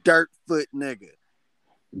a dirt foot nigga.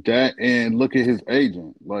 That and look at his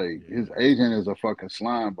agent. Like his agent is a fucking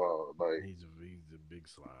slime ball. Like he's a big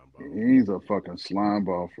slime ball. He's a fucking slime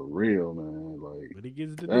ball for real, man. Like, but he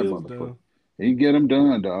gets the deals done. He get them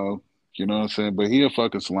done, dog. You know what I'm saying? But he a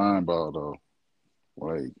fucking slime ball though.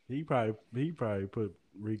 Like he probably put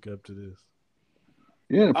Reek up to this.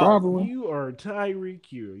 Yeah, probably. You are Tyreek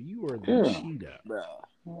Hill. You are the cheetah, bro.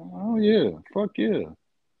 Oh yeah, fuck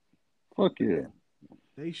yeah.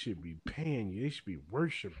 They should be paying you. They should be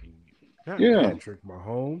worshiping you. Not Patrick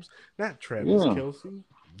Mahomes. Not Travis Kelce.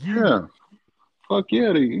 Yeah. Fuck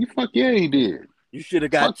yeah, he did. You should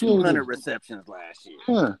have got 200 receptions last year.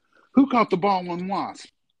 Yeah. Who caught the ball on Wasp?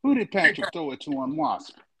 Who did Patrick throw it to on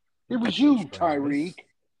Wasp? It was you, Tyreek.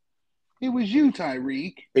 It was you,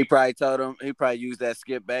 Tyreek. He probably told him, he probably used that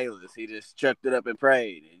Skip Bayless. He just chucked it up and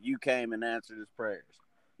prayed, and you came and answered his prayers.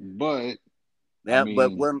 But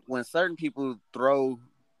but when certain people throw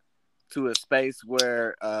to a space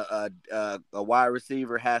where a wide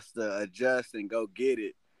receiver has to adjust and go get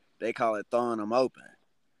it, they call it throwing them open.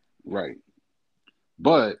 Right.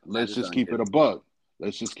 But let's just keep it a buck.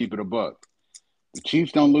 The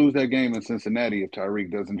Chiefs don't lose that game in Cincinnati if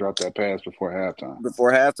Tyreek doesn't drop that pass before halftime.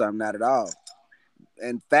 Before halftime, not at all.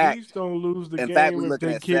 In fact, Chiefs don't lose the game if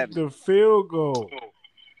they kick the field goal.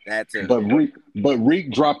 That's it. But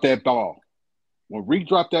Reek dropped that ball. When Reek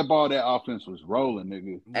dropped that ball, that offense was rolling,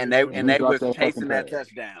 nigga. And they was chasing that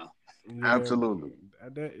touchdown. Yeah, absolutely.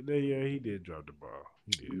 He did drop the ball.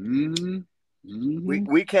 He did. Mm-hmm.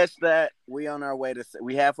 Mm-hmm. We catch that. We on our way to.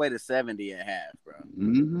 We halfway to 70 at half, bro.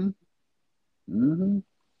 Mm-hmm. Mm-hmm.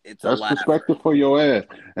 That's perspective for your ass.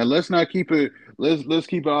 And let's not keep it. Let's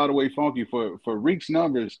keep it all the way funky for Reek's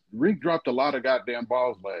numbers. Reek dropped a lot of goddamn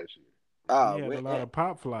balls last year. He had a lot of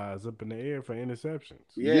pop flies up in the air for interceptions.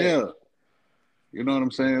 Yeah. You know what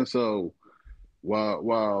I'm saying? So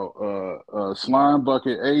while Slime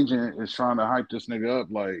Bucket agent is trying to hype this nigga up,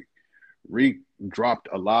 like Reek dropped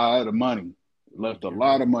a lot of money, left a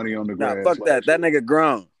lot of money on the grass. Fuck that. That nigga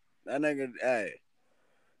grown. That nigga, hey.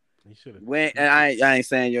 He should have. And I ain't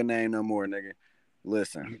saying your name no more, nigga.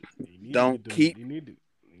 Listen, You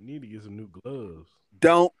need to get some new gloves.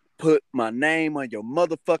 Don't put my name on your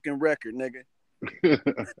motherfucking record, nigga.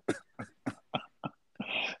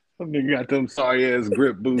 That nigga got them sorry ass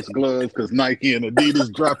grip boost gloves because Nike and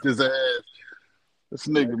Adidas dropped his ass. This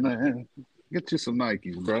nigga, man, get you some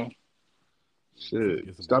Nikes, bro.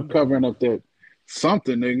 Shit, stop covering up that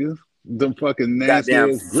something, nigga. Them fucking nasty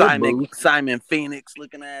ass grip boosts. Simon Phoenix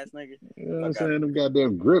looking ass nigga. You know what I'm saying? Them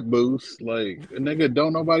goddamn grip boosts. Like, nigga,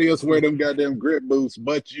 don't nobody else wear them goddamn grip boosts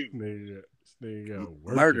but you. Nigga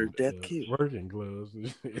murder, death, kill. Working gloves and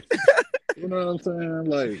shit. You know what I'm saying?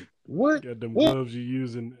 Like, what? You got them gloves you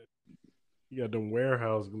using. You got them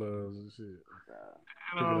warehouse gloves and shit.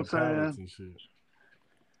 You know what I'm saying? And shit.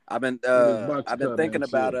 I've been thinking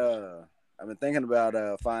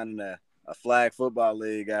about finding a flag football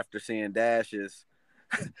league after seeing Dash's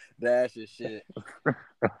shit.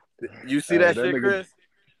 You see that shit, nigga, Chris?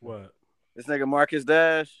 What? This nigga Marcus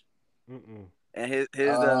Dash? and his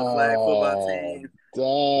flag football team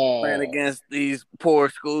playing against these poor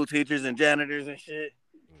school teachers and janitors and shit.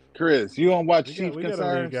 Chris, you don't watch Chief We got a league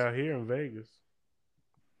Concerns? out here in Vegas.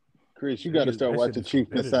 Chris, you got to start watching Chief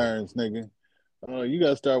Concerns, nigga. You got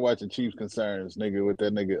to start watching Chief Concerns, nigga, with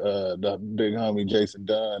that nigga, the big homie Jason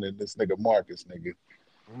Dunn and this nigga Marcus, nigga.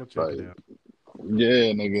 I'm gonna check it out.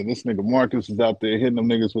 Yeah, nigga, this nigga Marcus is out there hitting them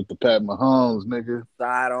niggas with the Pat Mahomes, nigga.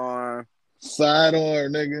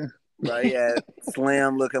 Sidearm, nigga. Bro, he had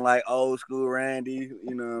Slim looking like old school Randy.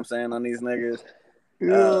 You know what I'm saying on these niggas.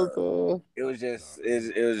 It was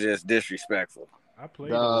just disrespectful. I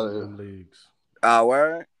played in one of them leagues.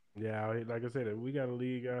 Word? Yeah, like I said, we got a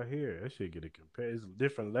league out here. That shit get a compare. It's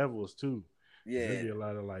different levels too. Yeah, there be a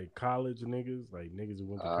lot of like college niggas, like niggas who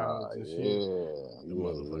went to college and shit. The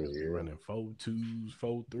motherfuckers be running 4.2s,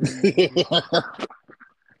 4.3s.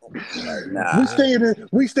 Nah.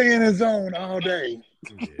 We stay in the zone all day.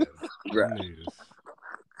 Yeah, niggas.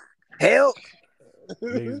 Help.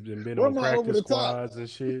 Niggas been on practice squads and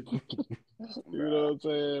shit. You know what I'm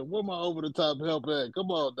saying? Where my over the top help at? Come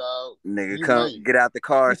on, dog. Nigga, come get out the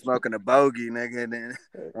car smoking a bogey, nigga, and then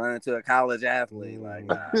run into a college athlete. Like,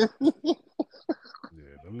 nah. Yeah,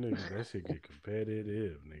 them niggas, that shit get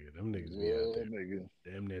competitive, nigga. Them niggas be out there, nigga.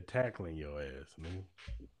 Damn, they're tackling your ass, man.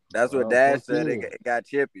 That's what Dash said. It got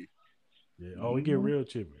chippy. Yeah. It get real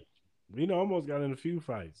chippy. Almost got in a few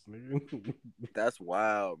fights, nigga. That's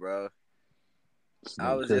wild, bro.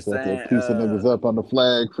 I was just saying, piece of niggas up on the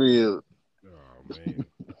flag field. Oh man.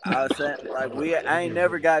 I was saying, like, I ain't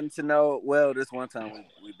never gotten to know. Well, this one time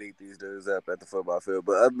we beat these dudes up at the football field,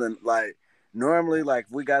 but other than like normally, like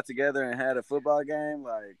if we got together and had a football game,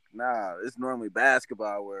 like nah, it's normally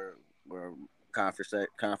basketball where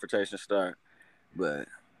confrontations start. But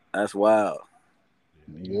that's wild.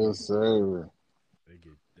 Yes, sir. They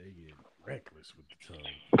get reckless with the tongue.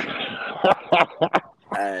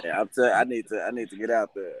 Hey, I need to get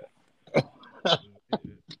out there.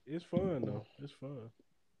 It's fun though. It's fun.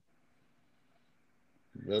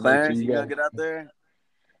 Clarence, you gonna get out there?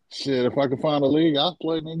 Shit, if I can find a league, I'll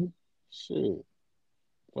play, nigga. Shit.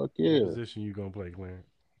 Fuck yeah. What position you gonna play, Clarence?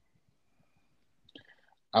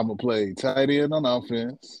 I'm gonna play tight end on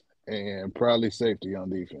offense and probably safety on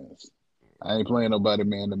defense. I ain't playing nobody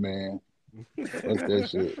man to man. Fuck that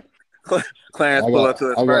shit. Clarence pull up to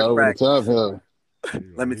his first practice. Over the top help.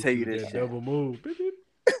 Let me tell you this shit. Double move.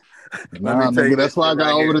 Nah, nigga, that's why I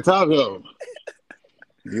got over the top help.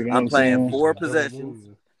 You know I'm playing 4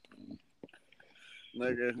 possessions.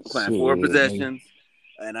 Nigga, playing 4 possessions,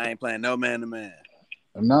 and I ain't playing no man to man.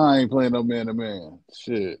 No, I ain't playing no man to man.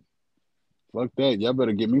 Shit. Fuck that. Y'all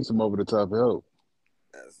better get me some over the top help.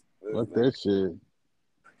 Fuck that shit.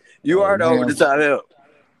 You are the over the top help.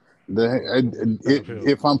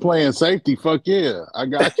 If I'm playing safety, fuck yeah. I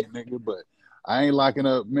got you, nigga. But I ain't locking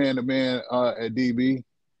up man to man at DB.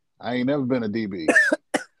 I ain't never been a DB.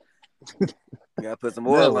 You gotta put some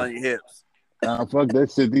oil on your hips. Nah, fuck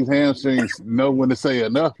that shit. These hamstrings know when to say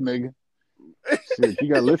enough, nigga. Shit, you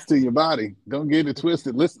gotta listen to your body. Don't get it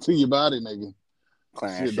twisted. Listen to your body, nigga.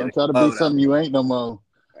 Shit, don't try to be something you ain't no more.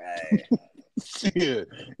 Right. Shit,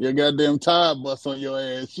 your goddamn tire bust on your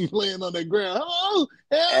ass. She laying on that ground. Oh,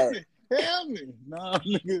 help me. Nah,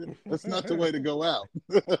 nigga, that's not the way to go out.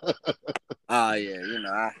 Oh yeah,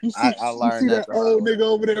 I learned that old nigga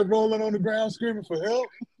over there rolling on the ground screaming for help.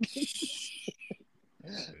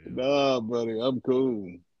 Nah, buddy, I'm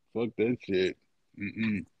cool. Fuck that shit.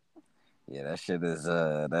 Yeah, that shit is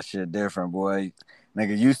different, boy.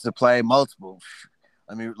 Nigga used to play multiple.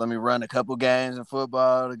 Let me run a couple games in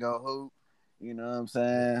football to go hoop. You know what I'm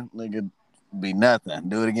saying? Nigga, be nothing.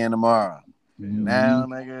 Do it again tomorrow. Now,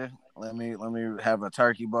 nigga, let me have a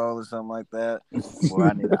turkey bowl or something like that. Or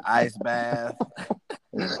I need an ice bath.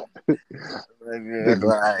 Like,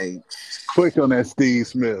 quick on that Steve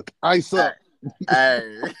Smith. Ice up.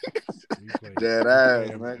 Hey. Dead ass,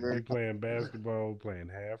 nigga. We playing basketball, playing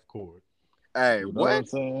half court. Hey, you know what? I'm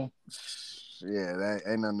saying? Yeah, that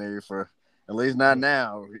ain't no need for. At least not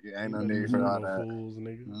now. Ain't no need for all that. Fools,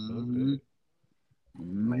 nigga.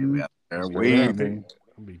 Maybe out there weaving.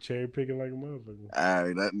 I'll be cherry picking like a motherfucker. All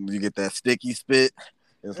right, you get that sticky spit.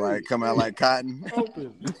 It's like come out like cotton.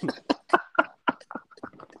 Open.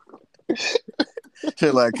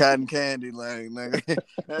 Shit like cotton candy, like nigga.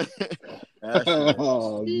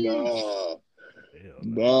 Oh no.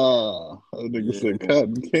 Nah, that nigga said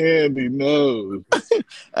cotton candy, no.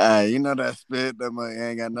 You know that spit that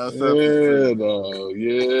ain't got no substance.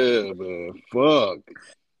 Yeah, man. Fuck.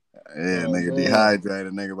 Yeah, nigga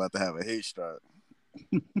dehydrated. Nigga about to have a heat stroke.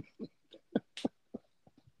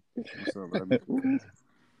 What's up, brother?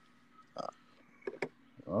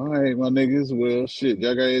 All right, my niggas. Well, shit.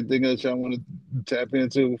 Y'all got anything else y'all want to tap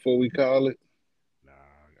into before we call it? Nah,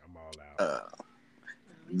 I'm all out.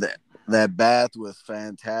 That bath was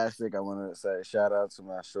fantastic. I want to say shout out to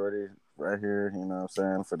my shorty right here. You know what I'm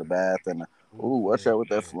saying, for the bath and watch out with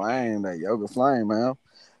that flame, that yoga flame, man.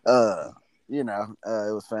 It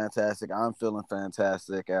was fantastic. I'm feeling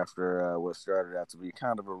fantastic after what started out to be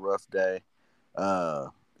kind of a rough day.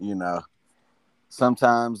 You know,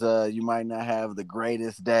 sometimes you might not have the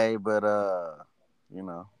greatest day, but you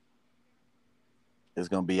know, it's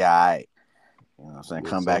gonna be all right. You know what I'm saying?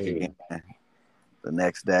 Come back again the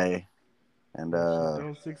next day. And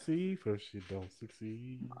don't succeed. First you don't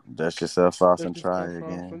succeed. Dust yourself off and try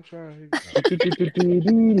again.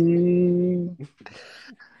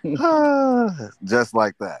 Just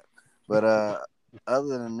like that. But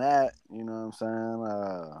other than that, you know what I'm saying?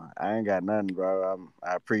 I ain't got nothing, bro.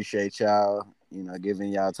 I appreciate y'all,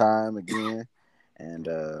 giving y'all time again. And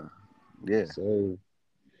yeah. So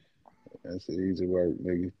that's easy work,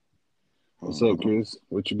 nigga. What's up, Chris?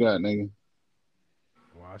 What you got, nigga?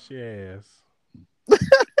 Wash your ass.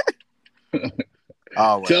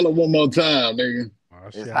 Tell her one more time, nigga.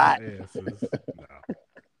 Wash it's your hot. asses.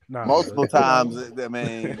 No. Multiple times. I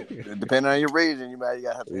mean, depending on your region, you gotta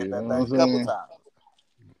have to hit that thing a couple times.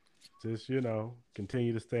 Just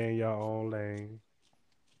continue to stay in your own lane.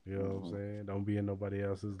 You know what I'm saying? Don't be in nobody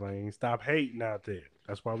else's lane. Stop hating out there.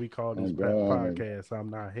 That's why we call this podcast "I'm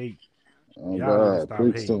Not Hate." Oh, Y'all need to God. stop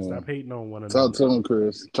hating. Stop hating on one another. Talk to him,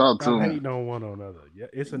 Chris. Stop hating on one another. Yeah,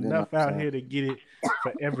 it's enough out here to get it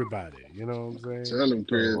for everybody. You know what I'm saying? Tell him,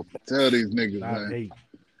 Chris. Tell these niggas, stop man. Hate.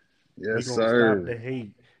 Yes, we gonna sir. Stop the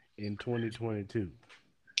hate in 2022.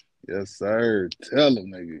 Yes, sir. Tell them,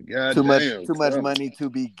 nigga. God too much money to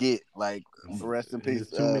be get. Like, rest in peace.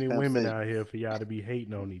 There's too many women out here for y'all to be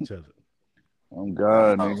hating on each other. Oh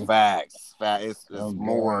God, nigga. Facts. It's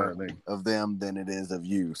more of them than it is of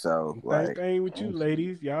you. So, same thing with you,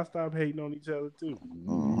 ladies. Y'all stop hating on each other too.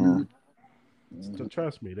 So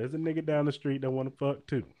trust me, there's a nigga down the street that want to fuck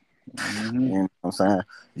too. You know what I'm saying?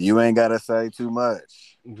 You ain't gotta say too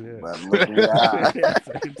much. Yeah. But look in your eye.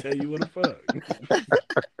 I can tell you what to fuck.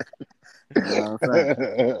 You know what I'm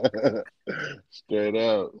saying? Straight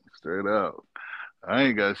up. I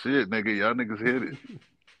ain't got shit, nigga. Y'all niggas hit it.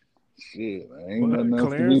 Shit, ain't nothing else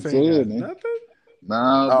Clarence to be said, man. Nothing?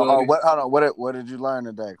 Nah, buddy. Hold on. What did you learn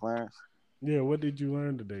today, Clarence? Yeah, what did you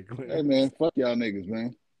learn today, Clarence? Hey, man, fuck y'all niggas,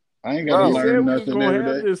 man. I ain't got to learn nothing every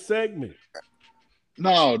day. This segment.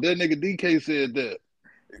 No, that nigga DK said that.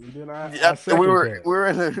 Then I we were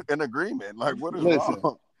in agreement. Like, what is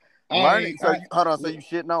wrong? Learning. Hold on. So you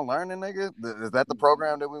shitting on learning, nigga? Is that the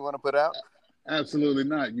program that we want to put out? Absolutely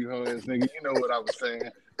not, you hoe ass nigga. You know what I was saying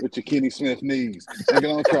with your Kenny Smith knees. Nigga,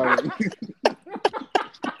 don't try it.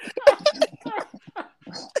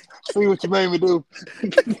 See what you made me do.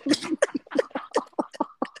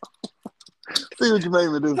 See what you made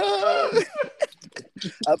me do.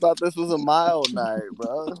 I thought this was a mild night,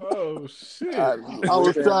 bro. Oh shit! I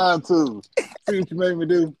was trying to. See what you made me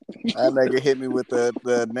do. That nigga hit me with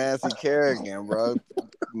the Nancy Kerrigan, bro.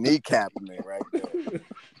 Kneecapping me right there.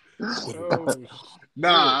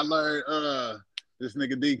 Nah, I learned this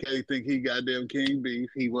nigga DK think he goddamn king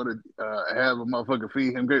beef. He wanna have a motherfucker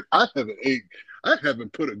feed him grape. I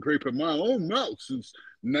haven't put a grape in my own mouth since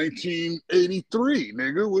 1983,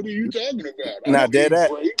 nigga. What are you talking about? Nah,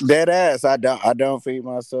 dead ass. I don't feed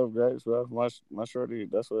myself grapes, bro. My shorty,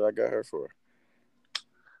 that's what I got her for.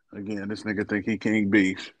 Again, this nigga think he king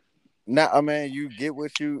beef. Nah, I mean, you get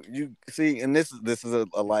what you see, and this is a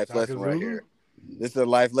life lesson right here. This is a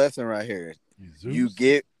life lesson right here. You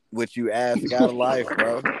get what you ask out of life,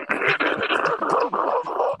 bro.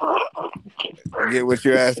 Get what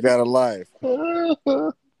you ask out of life.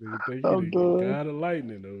 God of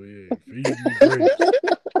lightning over here. Feed me grapes.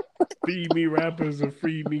 Feed me rappers and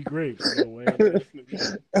feed me grapes.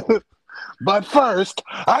 But first,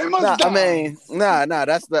 I must die. I mean,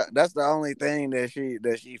 that's the only thing that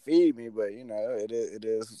she feed me. But it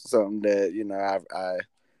is something that I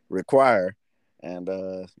require, and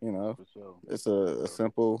it's a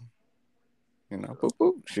simple, boop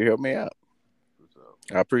boop. She helped me out.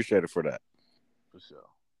 I appreciate it for that. For sure,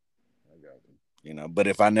 I got you. But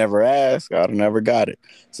if I never ask, I'd have never got it.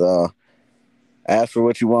 So ask for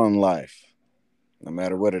what you want in life, no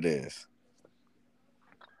matter what it is.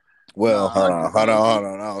 Well, hold on. I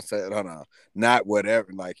don't say it. Hold on. Not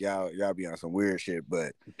whatever. Like y'all be on some weird shit,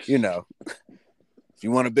 but if you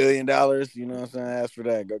want $1 billion, you know what I'm saying? Ask for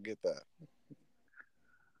that. Go get that.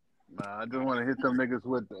 Nah, I just want to hit them niggas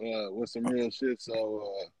with some real shit.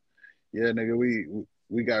 So yeah, nigga,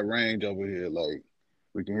 we got range over here. Like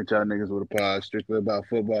We can hit y'all niggas with a pod strictly about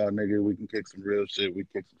football, nigga. We can kick some real shit. We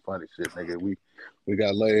kick some funny shit, nigga. We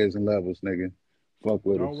got layers and levels, nigga. Fuck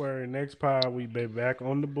with Don't us. worry. Next pod, we be back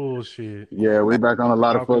on the bullshit. Yeah, we back on a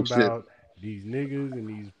lot of Talking fuck shit. about these niggas and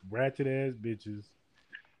these ratchet ass bitches.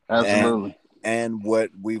 Absolutely. And what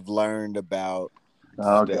we've learned about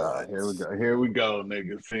Oh studs. God, here we go. Here we go,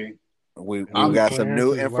 nigga. See, We I'm- got some Clarence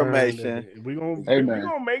new has information. learned. We gonna Hey, we man.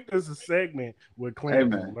 gonna make this a segment where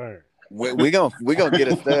Clarence has man. learned. We gonna get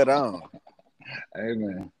a stud on. Hey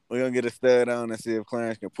man. We're gonna get a stud on and see if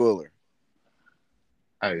Clarence can pull her.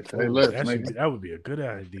 Hey, say Ooh, less, that nigga. that would be a good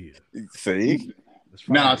idea. See? Let's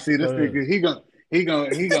find Nah, a see this stud. nigga.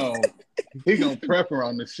 He gonna prep her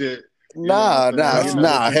on the shit. You know Nah, what I'm saying?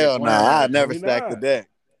 nah, This nigga hell nah. playing I with never Maybe stack the not. deck.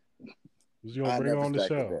 Who's you gonna I bring never on the stack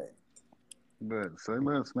the show? deck. But say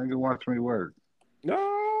less, nigga. Watch me work.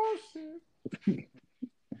 No shit.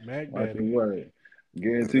 Mac Watch Daddy. me work.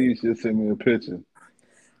 Guarantee you she'll send me a picture.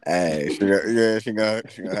 Hey, she gonna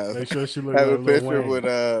have, Make sure she look have like a Lil picture Wayne.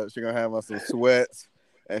 with she gonna have on some sweats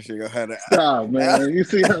and she gonna have the Stop, man. You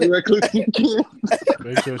see how reckless you get?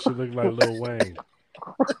 Make sure she look like Lil Wayne.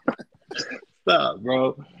 Stop,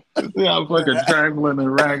 bro. You see how fucking trifling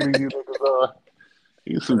and raggedy you niggas are?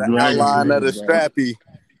 You some the raggedy outline of the niggas, bro. strappy.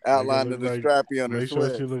 Outline Make of her the look strappy on her Make sure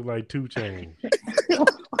sweats. she look like 2 Chainz.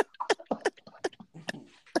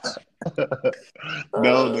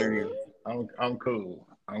 No, nigga. I'm cool.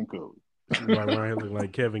 I'm cool. She walk around here looking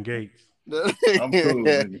like Kevin Gates. I'm cool,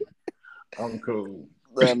 nigga. I'm cool.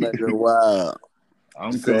 That nigga wild.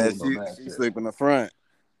 I'm Said cool on that she shit. sleep in the front.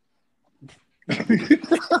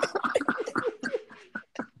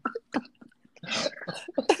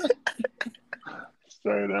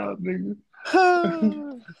 Straight up, nigga.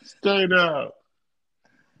 Straight up.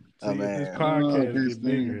 See, if this man. podcast this get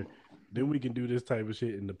bigger, thing. then we can do this type of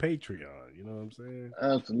shit in the Patreon. You know what I'm saying?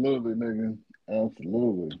 Absolutely, nigga.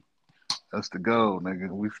 Absolutely. That's the goal, nigga.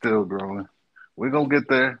 We still growing. We gonna get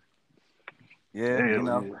there. Yeah, Hell you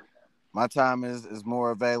know, yeah. my time is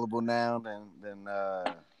more available now than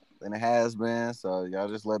it has been. So y'all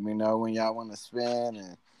just let me know when y'all want to spend,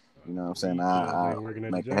 and you know what I'm saying. I ain't working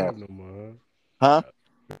at make the it job happen. no more, Huh?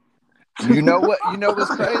 You know what? You know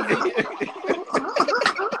what's crazy?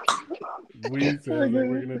 We said ain't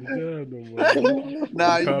working at the job no more.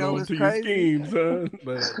 Nah, you Caught know on what's to your crazy? schemes, huh?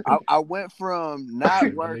 But I went from not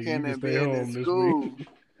nigga, working you can and stay being in home this school. week.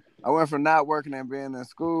 I went from not working and being in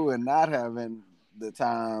school and not having the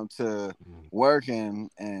time to working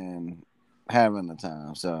and having the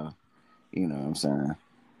time. So, you know what I'm saying?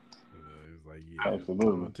 It's like, yeah,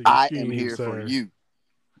 Absolutely. on to your I scheme, am here sir. for you.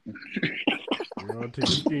 You're on to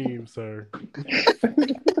your scheme, sir.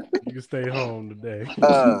 You can stay home today.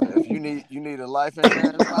 If you need a life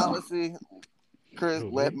insurance policy, Chris,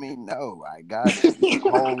 let me know. I got you.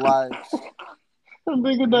 Whole life. That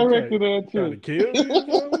nigga directed at Trying to you. kill me or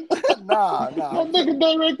something? Nah. That nigga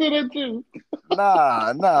directed at you.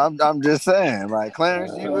 Nah. I'm just saying, like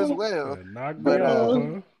Clarence, you as well. Knock me But off,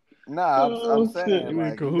 huh? nah, I'm Oh, saying shit. You in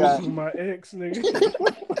like you cahoots got. with my ex, nigga?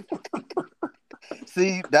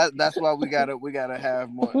 See, that's why we gotta have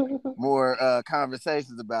more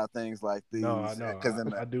conversations about things like these. No, I know. Because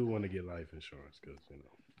I do want to get life insurance because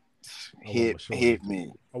hit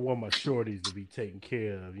me. I want my shorties to be taken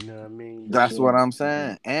care of. You know what I mean? That's what I'm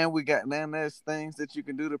saying. And there's things that you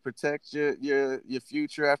can do to protect your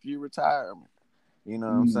future after you retire. You know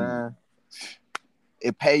what I'm saying?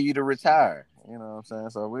 It pay you to retire. You know what I'm saying?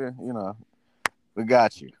 So we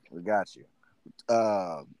got you. We got you.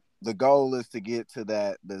 The goal is to get to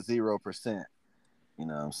the 0%. You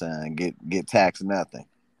know what I'm saying? Get taxed nothing.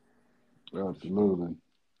 Absolutely.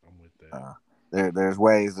 I'm with that. There's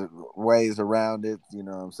ways around it. You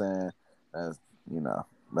know what I'm saying?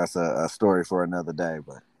 That's a story for another day.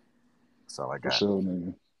 But that's all I got. For sure,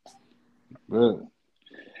 nigga. Good.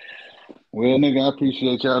 Well, nigga, I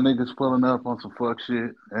appreciate y'all niggas pulling up on some fuck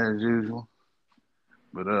shit as usual.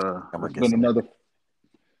 But it's been another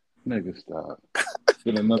nigga stop. It's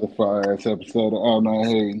been another fire ass episode of All Night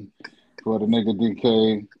Hating for the nigga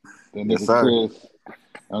DK, the nigga Chris,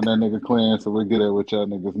 and that nigga Clarence. So we'll get it with y'all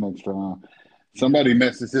niggas next time. Somebody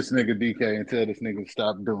message this nigga DK and tell this nigga to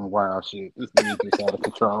stop doing wild shit. This nigga just out of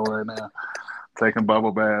control right now. Taking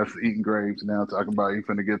bubble baths, eating grapes now, talking about you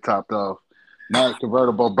finna get topped off. Not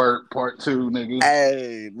convertible Burt part 2, nigga.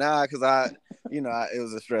 Hey, nah, because it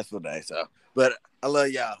was a stressful day. So, but I love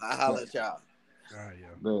y'all. I holler at y'all. All right, yo.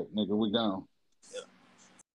 But nigga, we gone. Yeah.